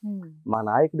కావచ్చు, మా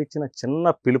నాయకుడు ఇచ్చిన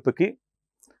చిన్న పిలుపుకి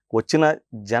వచ్చిన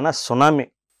జన సునామీ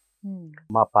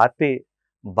మా పార్టీ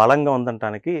బలంగా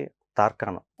ఉందనటానికి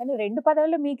తార్కాణం. కానీ 2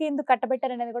 పదవులు మీకే ఎందుకు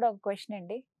కట్టబెట్టారనేది కూడా ఒక క్వశ్చన్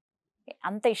అండి.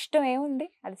 అంత ఇష్టం ఏముంది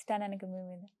అధిష్టానానికి మీ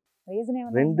మీద? రీజన్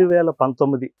ఏముంది?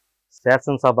 2019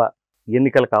 శాసనసభ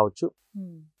ఎన్నికలు కావచ్చు,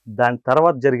 దాని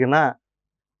తర్వాత జరిగిన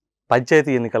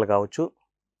పంచాయతీ ఎన్నికలు కావచ్చు,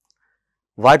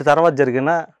 వాటి తర్వాత జరిగిన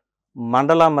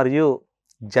మండల మరియు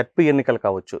జడ్పీ ఎన్నికలు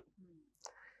కావచ్చు,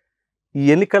 ఈ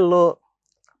ఎన్నికల్లో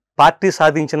పార్టీ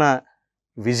సాధించిన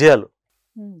విజయాలు,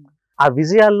 ఆ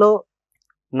విజయాల్లో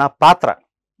నా పాత్ర,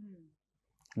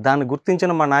 దాన్ని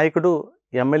గుర్తించిన మా నాయకుడు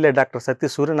ఎమ్మెల్యే డాక్టర్ సత్తి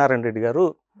సూర్యనారాయణ రెడ్డి గారు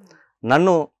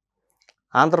నన్ను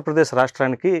ఆంధ్రప్రదేశ్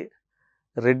రాష్ట్రానికి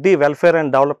Reddy welfare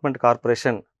and development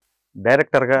corporation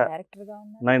డైరెక్టర్గా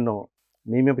నన్ను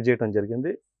నియమింపజేయడం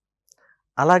జరిగింది.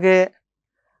 అలాగే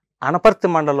అనపర్తి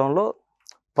మండలంలో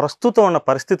ప్రస్తుతం ఉన్న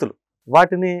పరిస్థితులు,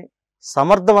 వాటిని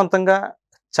సమర్థవంతంగా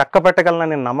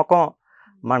చక్కబెట్టగలననే నమ్మకం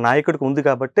మా నాయకుడికి ఉంది.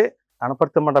 కాబట్టి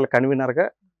అనపర్తి మండల కన్వీనర్గా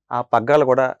ఆ పగ్గాలు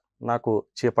కూడా నాకు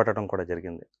చేపట్టడం కూడా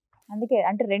జరిగింది. అందుకే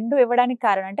అంటే 2 ఇవ్వడానికి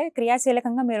కారణం అంటే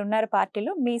క్రియాశీలకంగా మీరు ఉన్నారు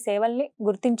పార్టీలో, మీ సేవల్ని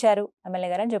గుర్తించారు ఎమ్మెల్యే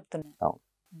గారు అని చెప్తున్నారు.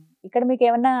 ఇక్కడ మీకు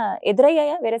ఏమన్నా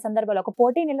ఎదురయ్యాయా వేరే సందర్భాలు? ఒక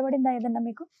పోటీ నిలబడిందా ఏదన్నా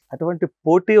మీకు? అటువంటి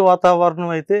పోటీ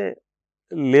వాతావరణం అయితే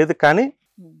లేదు. కానీ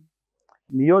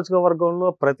నియోజకవర్గంలో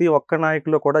ప్రతి ఒక్క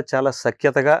నాయకులు కూడా చాలా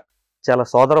సఖ్యతగా, చాలా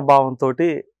సోదర భావంతో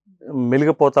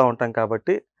మెలిగిపోతూ ఉంటాం.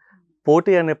 కాబట్టి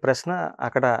పోటీ అనే ప్రశ్న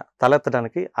అక్కడ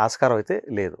తలెత్తడానికి ఆస్కారం అయితే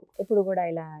లేదు. ఎప్పుడు కూడా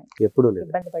ఇలా ఎప్పుడు లేదు.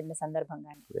 ఇబ్బంది పడిన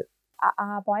సందర్భంగా ఆ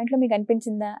పాయింట్లో మీకు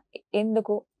అనిపించిందా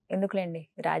ఎందుకులేండి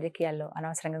రాజకీయాల్లో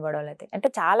అనవసరంగా గొడవలు అయితే? అంటే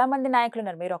చాలా మంది నాయకులు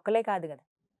ఉన్నారు, మీరు ఒక్కలే కాదు కదా.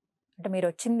 అంటే మీరు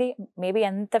వచ్చింది మేబీ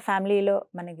ఎంత ఫ్యామిలీలో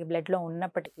మనకి బ్లడ్లో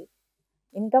ఉన్నప్పటికీ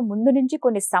ఇంకా ముందు నుంచి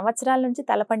కొన్ని సంవత్సరాల నుంచి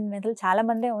తలపండి నేతలు చాలా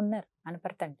మందే ఉన్నారు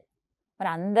అనపర్తి అంటే. మరి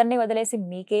అందరినీ వదిలేసి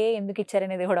మీకే ఎందుకు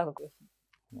ఇచ్చారనేది కూడా ఒక క్వశ్చన్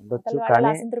ఉండొచ్చు. కానీ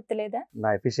అసంతృప్తి లేదా? నా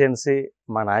ఎఫిషియన్సీ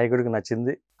మా నాయకుడికి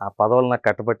నచ్చింది. ఆ పదవులు నాకు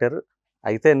కట్టబెట్టారు.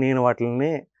 అయితే నేను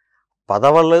వాటిని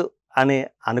పదవులు అని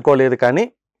అనుకోలేదు, కానీ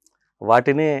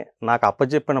వాటిని నాకు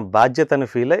అప్పచెప్పిన బాధ్యతని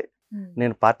ఫీల్ అయ్యి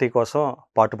నేను పార్టీ కోసం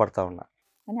పాటుపడతా ఉన్నా.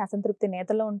 కానీ అసంతృప్తి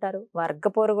నేతల్లో ఉంటారు,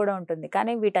 వర్గపోరు కూడా ఉంటుంది.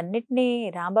 కానీ వీటన్నిటిని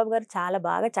రాంబాబు గారు చాలా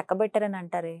బాగా చక్కబెట్టారని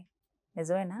అంటారే,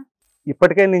 నిజమేనా?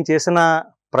 ఇప్పటికే నేను చేసిన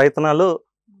ప్రయత్నాలు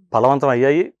ఫలవంతం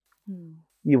అయ్యాయి.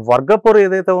 ఈ వర్గపోరు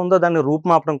ఏదైతే ఉందో దాన్ని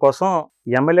రూపుమాపడం కోసం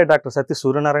ఎమ్మెల్యే డాక్టర్ సత్తి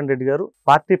సూర్యనారాయణ రెడ్డి గారు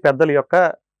పార్టీ పెద్దల యొక్క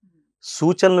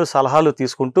సూచనలు, సలహాలు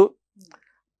తీసుకుంటూ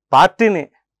పార్టీని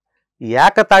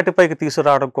ఏకతాటిపైకి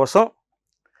తీసుకురావడం కోసం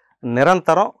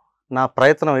నిరంతరం నా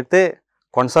ప్రయత్నం అయితే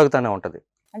కొనసాగుతూనే ఉంటుంది.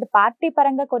 అంటే పార్టీ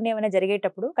పరంగా కొన్ని ఏమైనా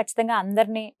జరిగేటప్పుడు ఖచ్చితంగా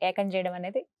అందరినీ ఏకం చేయడం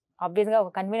అనేది ఆబ్వియస్గా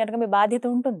ఒక కన్వీనర్గా మీ బాధ్యత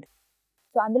ఉంటుంది.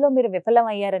 సో అందులో మీరు విఫలం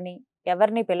అయ్యారని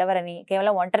ఎవరిని పిలవరని,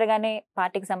 కేవలం ఒంటరిగానే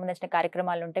పార్టీకి సంబంధించిన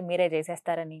కార్యక్రమాలు ఉంటే మీరే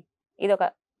చేసేస్తారని, ఇది ఒక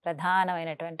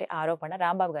ప్రధానమైనటువంటి ఆరోపణ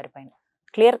రాంబాబు గారి పైన.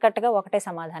 క్లియర్ కట్గా ఒకటే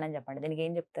సమాధానం చెప్పండి, దీనికి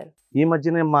ఏం చెప్తారు? ఈ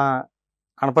మధ్యనే మా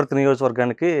అనపర్తి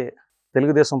నియోజకవర్గానికి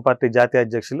తెలుగుదేశం పార్టీ జాతీయ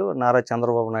అధ్యక్షులు నారా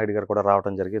చంద్రబాబు నాయుడు గారు కూడా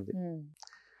రావడం జరిగింది.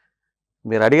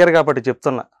 మీరు అడిగారు కాబట్టి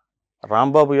చెప్తున్నా,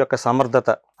 రాంబాబు యొక్క సమర్థత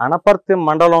అనపర్తి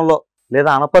మండలంలో లేదా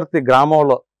అనపర్తి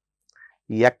గ్రామంలో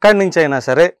ఎక్కడి నుంచి అయినా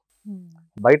సరే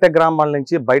బయట గ్రామాల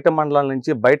నుంచి, బయట మండలాల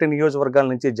నుంచి, బయట నియోజకవర్గాల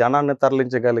నుంచి జనాన్ని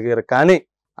తరలించగలిగారు. కానీ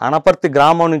అనపర్తి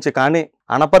గ్రామం నుంచి కానీ,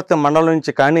 అనపర్తి మండలం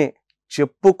నుంచి కానీ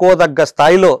చెప్పుకోదగ్గ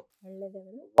స్థాయిలో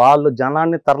వాళ్ళు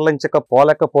జనాన్ని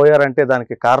తరలించకపోలేకపోయారంటే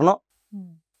దానికి కారణం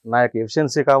నా యొక్క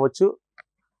ఎఫిషియన్సీ కావచ్చు,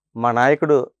 మా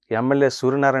నాయకుడు ఎమ్మెల్యే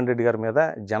సూర్యనారాయణ రెడ్డి గారి మీద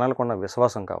జనాలకున్న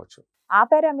విశ్వాసం కావచ్చు.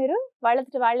 ఆపారా మీరు?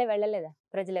 వాళ్ళే వెళ్ళలేదా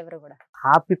ప్రజలు ఎవరు కూడా?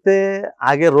 ఆపితే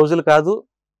ఆగే రోజులు కాదు.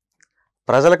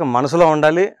 ప్రజలకు మనసులో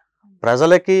ఉండాలి.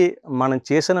 ప్రజలకి మనం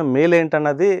చేసిన మేలు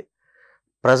ఏంటన్నది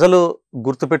ప్రజలు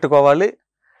గుర్తుపెట్టుకోవాలి.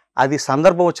 అది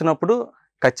సందర్భం వచ్చినప్పుడు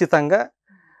ఖచ్చితంగా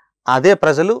అదే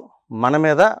ప్రజలు మన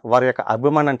మీద వారి యొక్క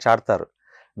అభిమానాన్ని చాటుతారు.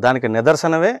 దానికి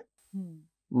నిదర్శనమే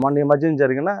మొన్న ఈ మధ్యన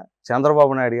జరిగిన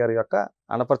చంద్రబాబు నాయుడు గారి యొక్క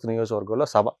అనపర్తి నియోజకవర్గంలో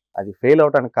సభ. అది ఫెయిల్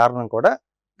అవడానికి కారణం కూడా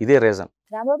ఇదే రీజన్.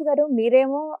 రాంబాబు గారు,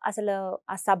 మీరేమో అసలు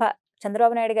ఆ సభ,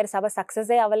 చంద్రబాబు నాయుడు గారి సభ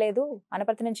సక్సెస్ అవ్వలేదు,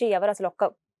 అనపర్తి నుంచి ఎవరు అసలు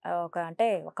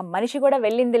ఒక మనిషి కూడా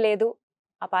వెళ్ళింది లేదు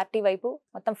ఆ పార్టీ వైపు,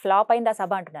 మొత్తం ఫ్లాప్ అయింది ఆ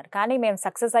సభ అంటున్నారు. కానీ మేము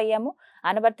సక్సెస్ అయ్యాము,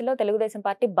 అనపర్తిలో తెలుగుదేశం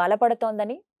పార్టీ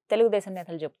బలపడుతోందని తెలుగుదేశం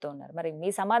నేతలు చెప్తూ ఉన్నారు. మరి మీ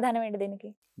సమాధానం ఏంటి దీనికి?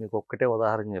 మీకు ఒక్కటే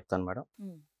ఉదాహరణ చెప్తాను మేడం.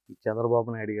 ఈ చంద్రబాబు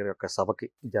నాయుడు గారి యొక్క సభకి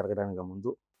జరగడానికి ముందు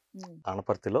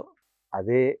అనపర్తిలో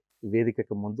అదే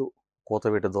వేదికకి ముందు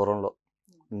కోతవేట దూరంలో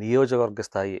నియోజకవర్గ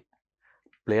స్థాయి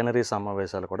ప్లేనరీ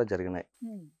సమావేశాలు కూడా జరిగినాయి.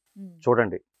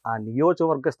 చూడండి, ఆ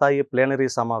నియోజకవర్గ స్థాయి ప్లేనరీ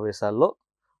సమావేశాల్లో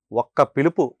ఒక్క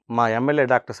పిలుపు మా ఎమ్మెల్యే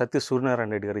డాక్టర్ సత్తి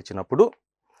సూర్యనారాయణ రెడ్డి గారు ఇచ్చినప్పుడు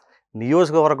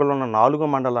నియోజకవర్గంలో ఉన్న 4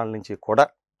 మండలాల నుంచి కూడా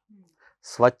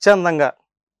స్వచ్ఛందంగా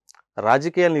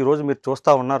రాజకీయాలను ఈరోజు మీరు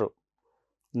చూస్తూ ఉన్నారు.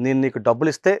 నేను నీకు డబ్బులు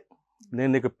ఇస్తే,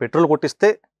 నేను నీకు పెట్రోల్ కొట్టిస్తే,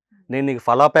 నేను నీకు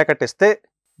ఫలా ప్యాకెట్ ఇస్తే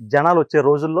జనాలు వచ్చే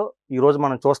రోజుల్లో ఈరోజు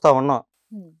మనం చూస్తూ ఉన్నాం.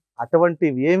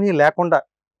 అటువంటివి ఏమీ లేకుండా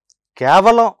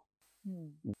కేవలం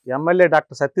ఎమ్మెల్యే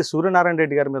డాక్టర్ సత్తి సూర్యనారాయణ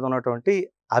రెడ్డి గారి మీద ఉన్నటువంటి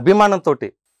అభిమానంతో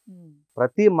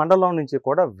ప్రతి మండలం నుంచి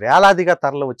కూడా వేలాదిగా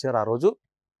తరలి వచ్చారు ఆ రోజు.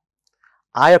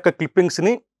 ఆ యొక్క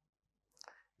క్లిప్పింగ్స్ని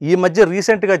ఈ మధ్య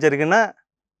రీసెంట్గా జరిగిన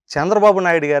చంద్రబాబు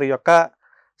నాయుడు గారి యొక్క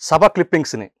సభ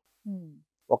క్లిప్పింగ్స్ని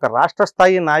ఒక రాష్ట్ర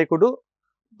స్థాయి నాయకుడు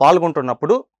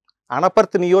పాల్గొంటున్నప్పుడు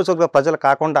అనపర్తి నియోజకవర్గ ప్రజలు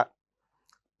కాకుండా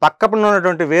పక్కన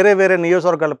ఉన్నటువంటి వేరే వేరే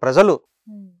నియోజకవర్గాల ప్రజలు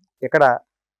ఇక్కడ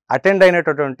అటెండ్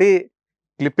అయినటువంటి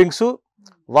క్లిప్పింగ్స్,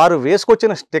 వారు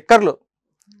వేసుకొచ్చిన స్టిక్కర్లు,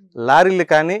 లారీలు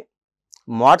కానీ,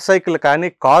 మోటార్ సైకిల్ కానీ,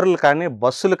 కారులు కానీ,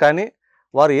 బస్సులు కానీ,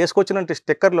 వారు వేసుకొచ్చినటువంటి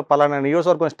స్టిక్కర్లు పలానా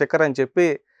నియోజకవర్గం స్టిక్కర్ అని చెప్పి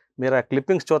మీరు ఆ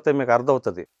క్లిప్పింగ్స్ చూస్తే మీకు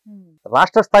అర్థమవుతుంది.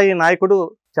 రాష్ట్ర స్థాయి నాయకుడు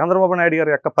చంద్రబాబు నాయుడు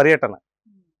గారి యొక్క పర్యటన,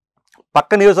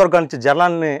 పక్క నియోజకవర్గాల నుంచి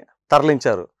జనాల్ని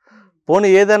తరలించారు. పోనీ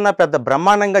ఏదన్నా పెద్ద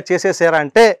బ్రహ్మాండంగా చేసేసారా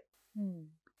అంటే,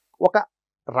 ఒక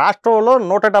రాష్ట్రంలో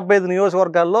 175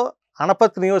 నియోజకవర్గాల్లో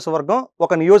అనపర్తి నియోజకవర్గం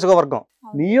ఒక నియోజకవర్గం.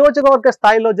 నియోజకవర్గ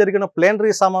స్థాయిలో జరిగిన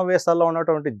ప్లేనరీ సమావేశాల్లో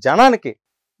ఉన్నటువంటి జనానికి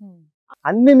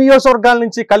అన్ని నియోజకవర్గాల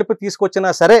నుంచి కలిపి తీసుకొచ్చినా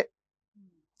సరే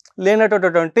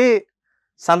లేనటువంటి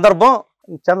సందర్భం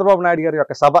చంద్రబాబు నాయుడు గారి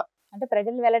యొక్క సభ. అంటే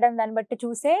ప్రజలు వెళ్ళడం దాన్ని బట్టి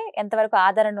చూసే ఎంతవరకు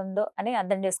ఆదరణ ఉందో అని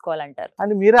అర్థం చేసుకోవాలంటారు.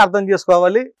 అని మీరే అర్థం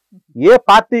చేసుకోవాలి. ఏ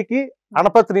పార్టీకి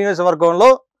అనపర్తి నియోజకవర్గంలో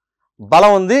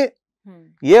బలం ఉంది,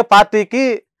 ఏ పార్టీకి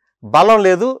బలం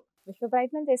లేదు. విశ్వ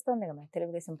ప్రయత్నం చేస్తోంది కదా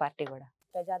తెలుగుదేశం పార్టీ కూడా,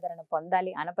 ప్రజాదరణ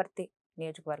పొందాలి అనపర్తి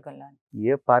నియోజకవర్గంలో.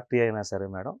 ఏ పార్టీ అయినా సరే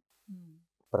మేడం,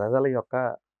 ప్రజల యొక్క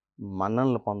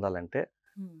మన్ననలు పొందాలంటే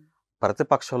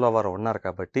ప్రతిపక్షంలో వారు ఉన్నారు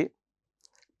కాబట్టి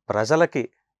ప్రజలకి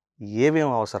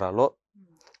ఏమేమి అవసరాలో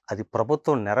అది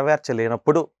ప్రభుత్వం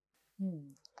నెరవేర్చలేనప్పుడు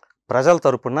ప్రజల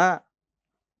తరపున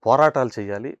పోరాటాలు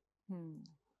చేయాలి,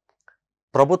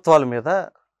 ప్రభుత్వాల మీద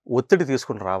ఒత్తిడి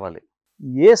తీసుకుని రావాలి.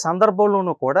 ఏ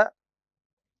సందర్భంలోనూ కూడా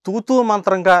తూతూ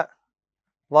మంత్రంగా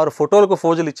వారు ఫోటోలకు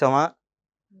ఫోజులు ఇచ్చామా,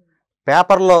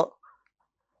 పేపర్లో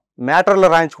మ్యాటర్లు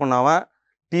రాయించుకున్నామా,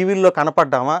 టీవీల్లో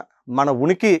కనపడ్డామా, మన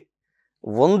ఉనికి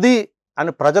ఉంది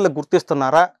అని ప్రజలు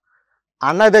గుర్తిస్తున్నారా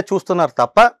అన్నదే చూస్తున్నారు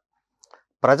తప్ప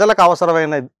ప్రజలకు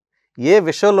అవసరమైన ఏ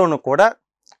విషయంలోనూ కూడా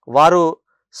వారు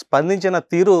స్పందించిన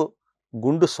తీరు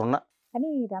గుండు సున్నా. కానీ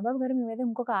రాంబాబు గారు మీ మీద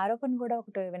ఇంకొక ఆరోపణ కూడా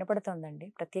ఒకటి వినపడుతోందండి.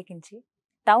 ప్రత్యేకించి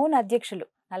టౌన్ అధ్యక్షులు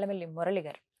నల్లమిల్లి మురళి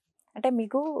గారు, అంటే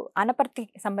మీకు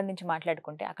అనపర్తికి సంబంధించి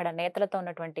మాట్లాడుకుంటే అక్కడ నేతలతో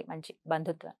ఉన్నటువంటి మంచి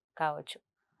బంధుత్వం కావచ్చు,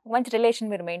 మంచి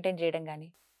రిలేషన్ మీరు మెయింటైన్ చేయడం కానీ,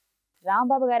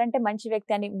 రాంబాబు గారు అంటే మంచి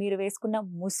వ్యక్తి అని మీరు వేసుకున్న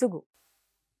ముసుగు,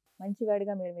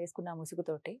 మంచివాడిగా మీరు వేసుకున్న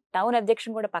ముసుగుతోటి టౌన్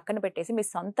అధ్యక్షుని కూడా పక్కన పెట్టేసి మీ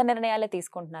సొంత నిర్ణయాలే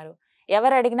తీసుకుంటున్నారు,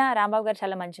 ఎవరు అడిగినా రాంబాబు గారు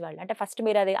చాలా మంచివాళ్ళు. అంటే ఫస్ట్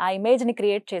మీరు అది ఆ ఇమేజ్‌ని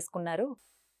క్రియేట్ చేసుకున్నారు.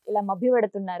 ఇలా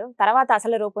మభ్యపెడుతున్నారు. తర్వాత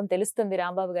అసలు రూపం తెలుస్తుంది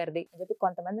రాంబాబు గారిది అని చెప్పి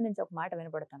కొంతమంది నుంచి ఒక మాట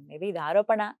వినపడుతుంది. మేబీ ఇది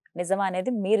ఆరోపణ, నిజమా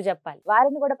అనేది మీరు చెప్పాలి.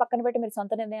 వారిని కూడా పక్కన పెట్టి మీరు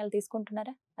సొంత నిర్ణయాలు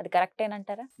తీసుకుంటున్నారా? అది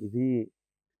కరెక్టేనంటారా? ఇది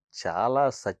చాలా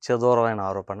సత్యదూరమైన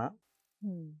ఆరోపణ.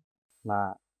 హ్మ్. నా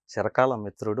చిరకాల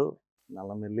మిత్రుడు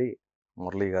నల్లమిల్లి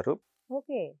మురళి గారు.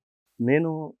 ఓకే.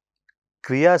 నేను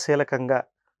క్రియాశీలకంగా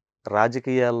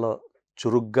రాజకీయాల్లో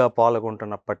చురుగ్గా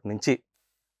పాల్గొంటున్నప్పటి నుంచి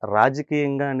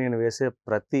రాజకీయంగా నేను వేసే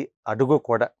ప్రతి అడుగు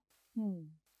కూడా హ్మ్.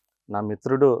 నా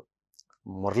మిత్రుడు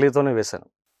మురళితోనే వేశాను.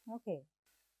 ఓకే.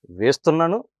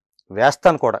 వేస్తున్నాను,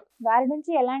 వేస్తాను కూడా. వారి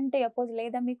నుంచి ఎలాంటి అపోజ్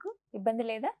లేదా మీకు? ఇబ్బంది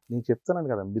లేదా? నేను చెప్తున్నాను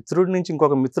కదా, మిత్రుడి నుంచి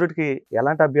ఇంకొక మిత్రుడికి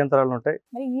ఎలాంటి అభ్యంతరాలు ఉంటాయి?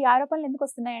 మరి ఈ ఆరోపణలు ఎందుకు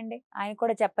వస్తున్నాయండి? ఆయన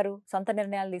కూడా చెప్పరు. సొంత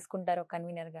నిర్ణయాలు తీసుకుంటారు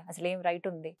కన్వీనర్‌గా. అసలు ఏం రైట్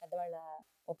ఉంది? పెద్దవాళ్ళ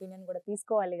ఒపీనియన్ కూడా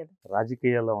తీసుకోవాలి కదా!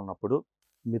 రాజకీయాల్లో ఉన్నప్పుడు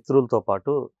మిత్రులతో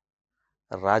పాటు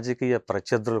రాజకీయ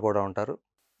ప్రత్యర్థులు కూడా ఉంటారు.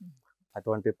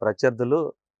 అటువంటి ప్రత్యర్థులు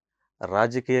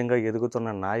రాజకీయంగా ఎదుగుతున్న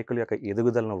నాయకుల యొక్క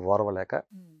ఎదుగుదలను ఓర్వలేక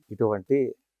ఇటువంటి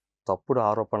తప్పుడు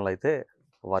ఆరోపణలు అయితే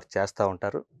వారు చేస్తూ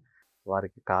ఉంటారు.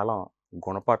 వారికి కాలం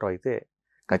గుణపాఠం అయితే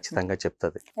ఖచ్చితంగా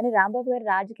చెప్తుంది. కానీ రాంబాబు గారు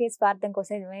రాజకీయ స్వార్థం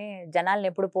కోసమే జనాల్ని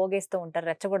ఎప్పుడు పోగేస్తూ ఉంటారు,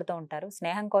 రెచ్చగొడుతూ ఉంటారు.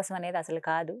 స్నేహం కోసం అనేది అసలు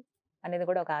కాదు అనేది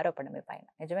కూడా ఒక ఆరోపణ మీ పైన.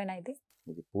 నిజమేనా ఇది?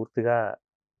 ఇది పూర్తిగా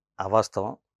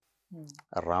అవాస్తవం.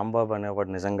 రాంబాబు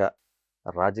అనేవాడు నిజంగా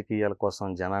రాజకీయాల కోసం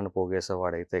జనాన్ని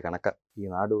పోగేసేవాడైతే కనుక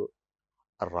ఈనాడు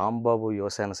రాంబాబు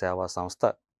యువసేన సేవా సంస్థ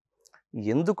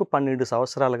ఎందుకు 12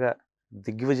 సంవత్సరాలుగా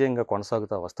దిగ్విజయంగా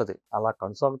కొనసాగుతూ వస్తుంది? అలా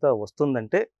కొనసాగుతూ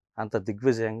వస్తుందంటే అంత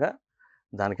దిగ్విజయంగా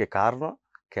దానికి కారణం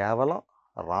కేవలం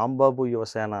రాంబాబు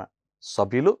యువసేన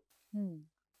సభ్యులు,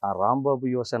 ఆ రాంబాబు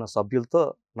యువసేన సభ్యులతో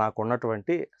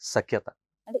నాకున్నటువంటి సఖ్యత.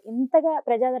 అంటే ఇంతగా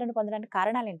ప్రజాదరణ పొందడానికి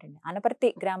కారణాలు ఏంటండి? అనపర్తి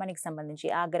గ్రామానికి సంబంధించి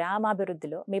ఆ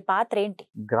గ్రామాభివృద్ధిలో మీ పాత్ర ఏంటి?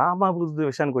 గ్రామాభివృద్ధి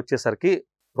విషయానికి వచ్చేసరికి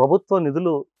ప్రభుత్వ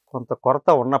నిధులు కొంత కొరత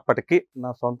ఉన్నప్పటికీ నా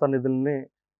సొంత నిధుల్ని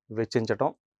వెచ్చించటం,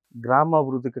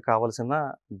 గ్రామాభివృద్ధికి కావలసిన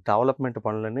డెవలప్మెంట్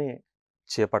పనులని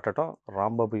చేపట్టడం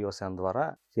రాంబాబు యువసేన ద్వారా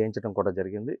చేయించడం కూడా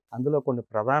జరిగింది. అందులో కొన్ని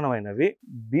ప్రధానమైనవి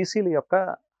బీసీల యొక్క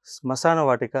శ్మశాన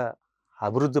వాటిక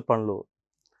అభివృద్ధి పనులు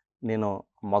నేను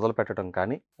మొదలు పెట్టడం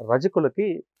కానీ, రజకులకి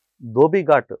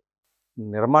ధోబీఘాట్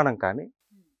నిర్మాణం కానీ,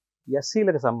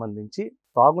 ఎస్సీలకు సంబంధించి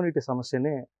తాగునీటి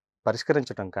సమస్యని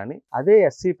పరిష్కరించడం కానీ, అదే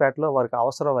ఎస్సీ పేటలో వారికి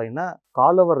అవసరమైన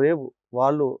కాలువ రేవు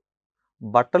వాళ్ళు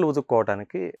బట్టలు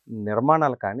ఉతుక్కోవడానికి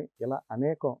నిర్మాణాలు కానీ, ఇలా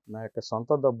అనేకం నా యొక్క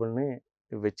సొంత డబ్బుల్ని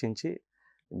వెచ్చించి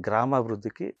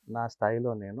గ్రామాభివృద్ధికి నా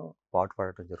స్థాయిలో నేను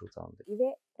పాటుపడటం జరుగుతూ ఉంది. ఇవే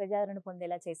ప్రజాదరణ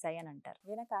పొందేలా చేశాయి అని అంటారు.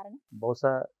 ఇవేనా కారణం?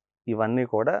 బహుశా ఇవన్నీ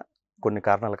కూడా కొన్ని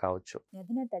కారణాలు కావచ్చు.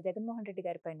 అధినేత జగన్మోహన్ రెడ్డి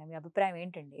గారి పైన మీ అభిప్రాయం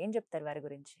ఏంటండి? ఏం చెప్తారు వారి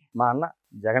గురించి? మా అన్న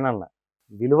జగనన్న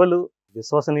విలువలు,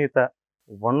 విశ్వసనీయత,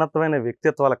 ఉన్నతమైన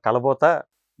వ్యక్తిత్వాల కలబోత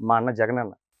మా అన్న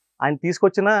జగనన్న. ఆయన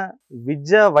తీసుకొచ్చిన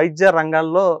విద్య, వైద్య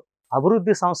రంగాల్లో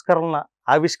అభివృద్ధి సంస్కరణల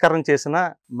ఆవిష్కరణ చేసిన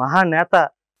మహానేత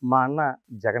మా అన్న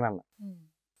జగనన్న.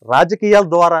 రాజకీయాల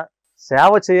ద్వారా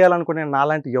సేవ చేయాలనుకునే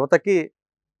నాలాంటి యువతకి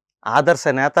ఆదర్శ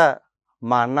నేత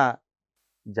మా అన్న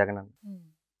జగనన్న.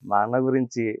 మా అన్న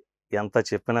గురించి ఎంత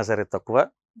చెప్పినా సరే తక్కువ.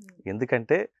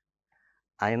 ఎందుకంటే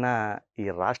ఆయన ఈ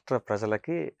రాష్ట్ర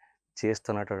ప్రజలకి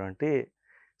చేస్తున్నటువంటి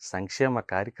సంక్షేమ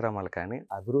కార్యక్రమాలు కానీ,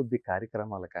 అభివృద్ధి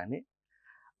కార్యక్రమాలు కానీ,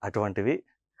 అటువంటివి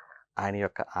ఆయన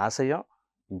యొక్క ఆశయం,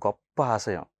 గొప్ప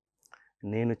ఆశయం.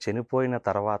 నేను చనిపోయిన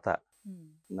తర్వాత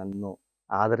నన్ను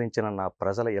ఆదరించిన నా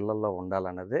ప్రజల ఇళ్లలో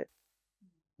ఉండాలన్నదే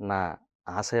నా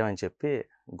ఆశయం అని చెప్పి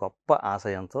గొప్ప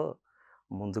ఆశయంతో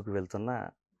ముందుకు వెళ్తున్న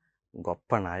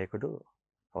గొప్ప నాయకుడు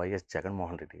వైఎస్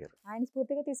జగన్మోహన్ రెడ్డి గారు. ఆయన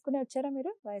స్ఫూర్తిగా తీసుకుని వచ్చారా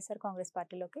మీరు వైఎస్ఆర్ కాంగ్రెస్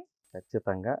పార్టీలోకి?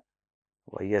 ఖచ్చితంగా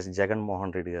వైఎస్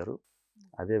జగన్మోహన్ రెడ్డి గారు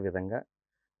అదేవిధంగా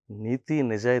నీతి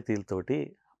నిజాయితీలతోటి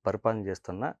పరిపాలన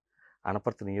చేస్తున్న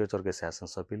అనపర్తి నియోజకవర్గ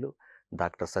శాసనసభ్యులు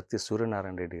డాక్టర్ సత్తి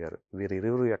సూర్యనారాయణ రెడ్డి గారు,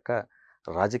 వీరిరువురు యొక్క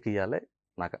రాజకీయాలే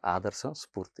నాకు ఆదర్శం,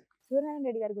 స్ఫూర్తి. సూర్యనారాయణ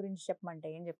రెడ్డి గారి గురించి చెప్పమంటే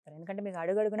ఏం చెప్తారు? ఎందుకంటే మీకు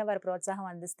అడుగడుగున వారు ప్రోత్సాహం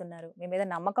అందిస్తున్నారు, మీ మీద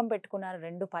నమ్మకం పెట్టుకున్నారు,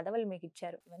 2 పదవులు మీకు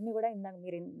ఇచ్చారు. ఇవన్నీ కూడా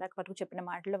మీరు ఇందాక పట్టుకు చెప్పిన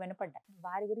మాటల్లో వినపడ్డాయి.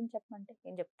 వారి గురించి చెప్పమంటే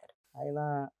ఏం చెప్తారు? ఆయన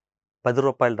 10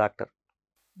 రూపాయల డాక్టర్.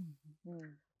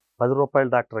 10 రూపాయల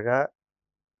డాక్టర్గా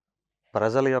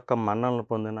ప్రజల యొక్క మన్ననలు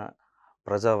పొందిన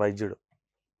ప్రజా వైద్యుడు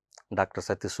డాక్టర్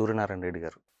సత్తి సూర్యనారాయణ రెడ్డి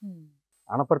గారు.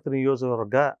 అనపర్తి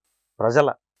నియోజకవర్గ ప్రజల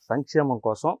సంక్షేమం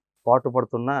కోసం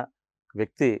పాటుపడుతున్న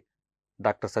వ్యక్తి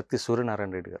డాక్టర్ సత్తి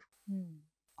సూర్యనారాయణ రెడ్డి గారు.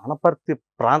 అనపర్తి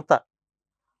ప్రాంత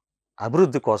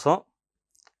అభివృద్ధి కోసం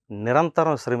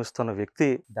నిరంతరం శ్రమిస్తున్న వ్యక్తి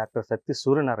డాక్టర్ సత్తి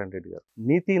సూర్యనారాయణ రెడ్డి గారు.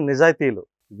 నీతి నిజాయితీలు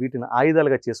వీటిని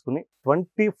ఆయుధాలుగా చేసుకుని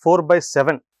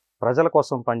 24/7 ప్రజల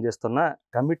కోసం పనిచేస్తున్న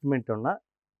కమిట్మెంట్ ఉన్న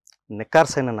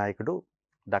నిఖార్సైన నాయకుడు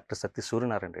డాక్టర్ సత్తి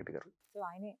సూర్యనారాయణ రెడ్డి గారు. సో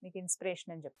ఆయనే మీకు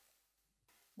ఇన్స్పిరేషన్ అని చెప్తారు.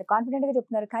 కాన్ఫిడెంట్ గా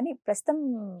చెప్తున్నారు. కానీ ప్రస్తుతం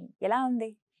ఎలా ఉంది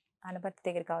అనపర్తి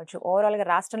దగ్గర కావచ్చు, ఓవరాల్ గా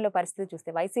రాష్ట్రంలో పరిస్థితి చూస్తే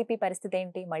వైసీపీ పరిస్థితి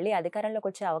ఏంటి? మళ్ళీ అధికారంలోకి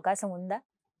వచ్చే అవకాశం ఉందా?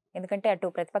 ఎందుకంటే అటు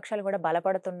ప్రతిపక్షాలు కూడా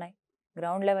బలపడుతున్నాయి,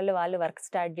 గ్రౌండ్ లెవెల్లో వాళ్ళు వర్క్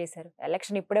స్టార్ట్ చేశారు.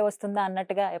 ఎలక్షన్ ఇప్పుడే వస్తుందా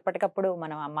అన్నట్టుగా ఎప్పటికప్పుడు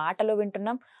మనం ఆ మాటలు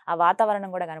వింటున్నాం, ఆ వాతావరణం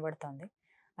కూడా కనబడుతోంది.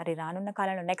 మరి రానున్న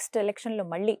కాలంలో నెక్స్ట్ ఎలక్షన్ లో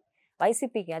మళ్ళీ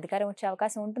వైసీపీకి అధికారం వచ్చే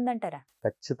అవకాశం ఉంటుందంటారా?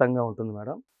 ఖచ్చితంగా ఉంటుంది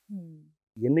మేడం.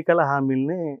 ఎన్నికల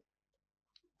హామీల్ని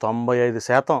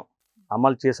 95%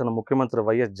 అమలు చేసిన ముఖ్యమంత్రి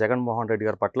వైఎస్ జగన్మోహన్ రెడ్డి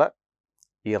గారి పట్ల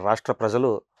ఈ రాష్ట్ర ప్రజలు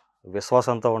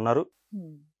విశ్వాసంతో ఉన్నారు.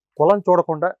 కులం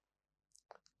చూడకుండా,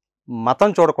 మతం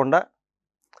చూడకుండా,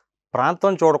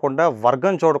 ప్రాంతం చూడకుండా,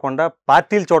 వర్గం చూడకుండా,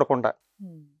 పార్టీలు చూడకుండా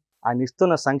ఆయన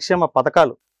ఇస్తున్న సంక్షేమ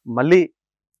పథకాలు మళ్ళీ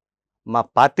మా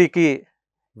పార్టీకి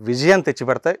విజయం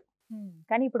తెచ్చిపెడతాయి.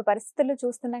 కానీ ఇప్పుడు పరిస్థితుల్లో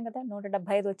చూస్తున్నాం కదా,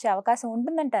 175 వచ్చే అవకాశం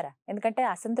ఉంటుందంటారా? ఎందుకంటే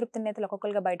అసంతృప్తి నేతలు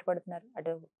ఒక్కొక్కరుగా బయటపడుతున్నారు.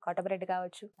 అటు కోటమిరెడ్డి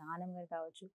కావచ్చు, ఆనం గారు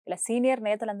కావచ్చు, ఇలా సీనియర్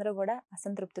నేతలందరూ కూడా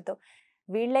అసంతృప్తితో,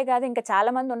 వీళ్లే కాదు ఇంకా చాలా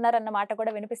మంది ఉన్నారన్న మాట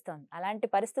కూడా వినిపిస్తోంది. అలాంటి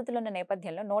పరిస్థితులు ఉన్న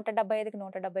నేపథ్యంలో 175కి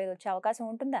 175 వచ్చే అవకాశం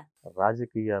ఉంటుందా?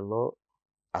 రాజకీయాల్లో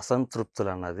అసంతృప్తులు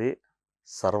అన్నది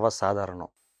సర్వసాధారణం.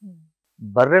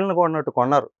 బర్రెలను కొన్నట్టు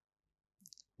కొన్నారు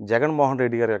జగన్మోహన్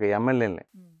రెడ్డి గారి యొక్క ఎమ్మెల్యేని.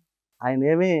 ఆయన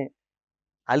ఏమీ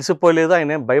అలసిపోలేదు,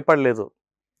 ఆయన ఏం భయపడలేదు,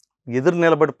 ఎదురు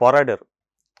నిలబడి పోరాడారు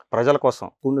ప్రజల కోసం.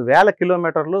 కొన్ని వేల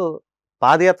కిలోమీటర్లు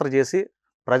పాదయాత్ర చేసి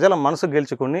ప్రజల మనసు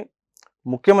గెలుచుకుని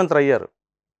ముఖ్యమంత్రి అయ్యారు.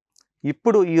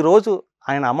 ఇప్పుడు ఈరోజు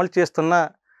ఆయన అమలు చేస్తున్న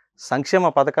సంక్షేమ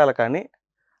పథకాలు కానీ,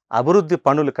 అభివృద్ధి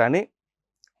పనులు కానీ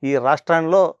ఈ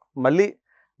రాష్ట్రంలో మళ్ళీ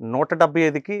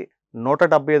 175కి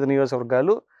 175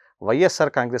 నియోజకవర్గాలు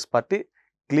YSR Congress party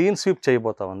clean sweep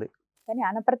చేయబోతా ఉంది. కానీ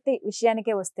అనపర్తి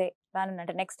విషయానికే వస్తే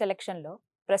రానున్న నెక్స్ట్ ఎలక్షన్లో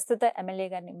ప్రస్తుత ఎమ్మెల్యే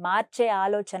గారిని మార్చే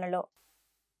ఆలోచనలో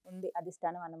ఉంది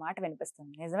అధిష్టానం అన్న మాట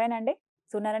వినిపిస్తుంది. నిజమేనండి?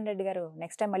 సునారాయణ రెడ్డి గారు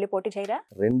నెక్స్ట్ టైం మళ్ళీ పోటీ చేయరా?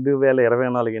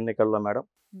 2024 ఎన్నికల్లో మేడం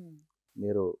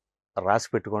మీరు రాసి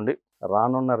పెట్టుకోండి,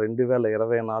 రానున్న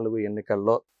 2024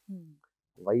 ఎన్నికల్లో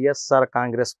వైఎస్ఆర్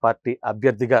కాంగ్రెస్ పార్టీ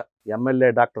అభ్యర్థిగా ఎమ్మెల్యే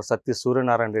డాక్టర్ సత్తి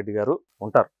సూర్యనారాయణ రెడ్డి గారు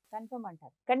ఉంటారు. కన్ఫర్మ్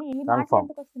అంటారు. కానీ ఈ మాటలు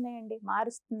ఎందుకు వస్తున్నాయండి?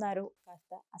 మారుస్తున్నారు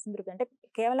కాస్త అసంతృప్తి. అంటే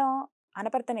కేవలం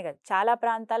అనపర్తనే కాదు, చాలా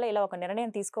ప్రాంతాల్లో ఇలా ఒక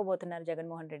నిర్ణయం తీసుకోబోతున్నారు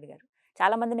జగన్మోహన్ రెడ్డి గారు.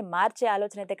 చాలా మందిని మార్చే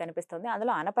ఆలోచన అయితే కనిపిస్తుంది.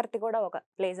 అందులో అనపర్తి కూడా ఒక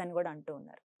ప్లేస్ అని కూడా అంటూ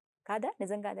ఉన్నారు. కాదా?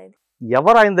 నిజం కాదా ఇది?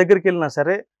 ఎవరు ఆయన దగ్గరికి వెళ్ళినా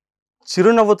సరే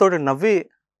చిరునవ్వుతోటి నవ్వి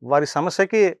వారి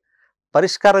సమస్యకి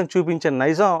పరిష్కారం చూపించే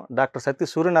నైజం డాక్టర్ సత్తి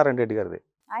సూర్యనారాయణ రెడ్డి గారిది.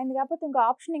 ఆయన కాకపోతే ఇంకో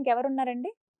ఆప్షన్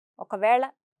ఇంకెవరున్నారండి? ఒకవేళ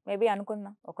మేబీ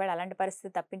అనుకుందాం, ఒకవేళ అలాంటి పరిస్థితి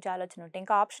తప్పించే ఆలోచన ఉంటే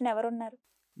ఇంకా ఆప్షన్ ఎవరున్నారు?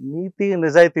 నీతి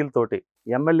నిజాయితీలతోటి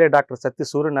ఎమ్మెల్యే డాక్టర్ సత్తి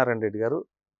సూర్యనారాయణ రెడ్డి గారు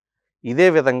ఇదే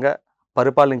విధంగా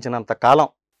పరిపాలించినంత కాలం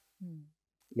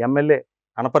ఎమ్మెల్యే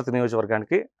అనపర్తి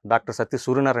నియోజకవర్గానికి డాక్టర్ సత్తి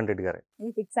సూర్యనారాయణ రెడ్డి గారే.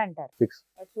 ఇది ఫిక్స్ అంటారు. ఫిక్స్.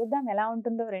 చూద్దాం ఎలా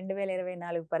ఉంటుందో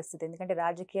 2024 పరిస్థితి. ఎందుకంటే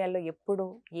రాజకీయాల్లో ఎప్పుడు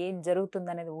ఏం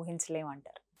జరుగుతుందనేది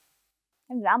ఊహించలేమంటారు.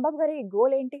 అండ్ రాంబాబు గారి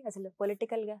గోల్ ఏంటి అసలు?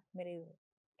 పొలిటికల్ గా మీరు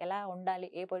ఎలా ఉండాలి,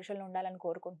 ఏ పొజిషన్లో ఉండాలని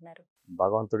కోరుకుంటున్నారు?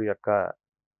 భగవంతుడి యొక్క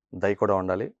దయ కూడా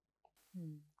ఉండాలి,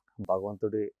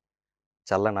 భగవంతుడి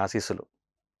చల్లని ఆశీస్సులు,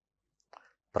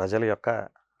 ప్రజల యొక్క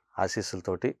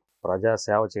ఆశీస్సులతోటి ప్రజా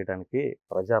సేవ చేయడానికి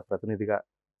ప్రజాప్రతినిధిగా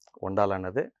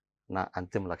ఉండాలన్నదే నా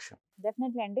అంతిమ లక్ష్యం.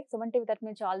 డెఫినెట్లీ అండి. సుమన్ టీవీ తరఫు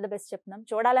నుంచి ఆల్ ది బెస్ట్ చెప్తున్నాం.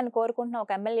 చూడాలని కోరుకుంటున్నాం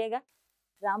ఒక ఎమ్మెల్యేగా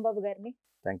రాంబాబు గారిని.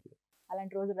 Thank you.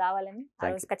 అలాంటి రోజు రావాలని,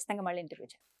 ఆ రోజు ఖచ్చితంగా మళ్ళీ ఇంటర్వ్యూ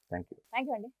చేయాలి. Thank you. థ్యాంక్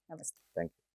యూ అండి. నమస్తే. Thank you.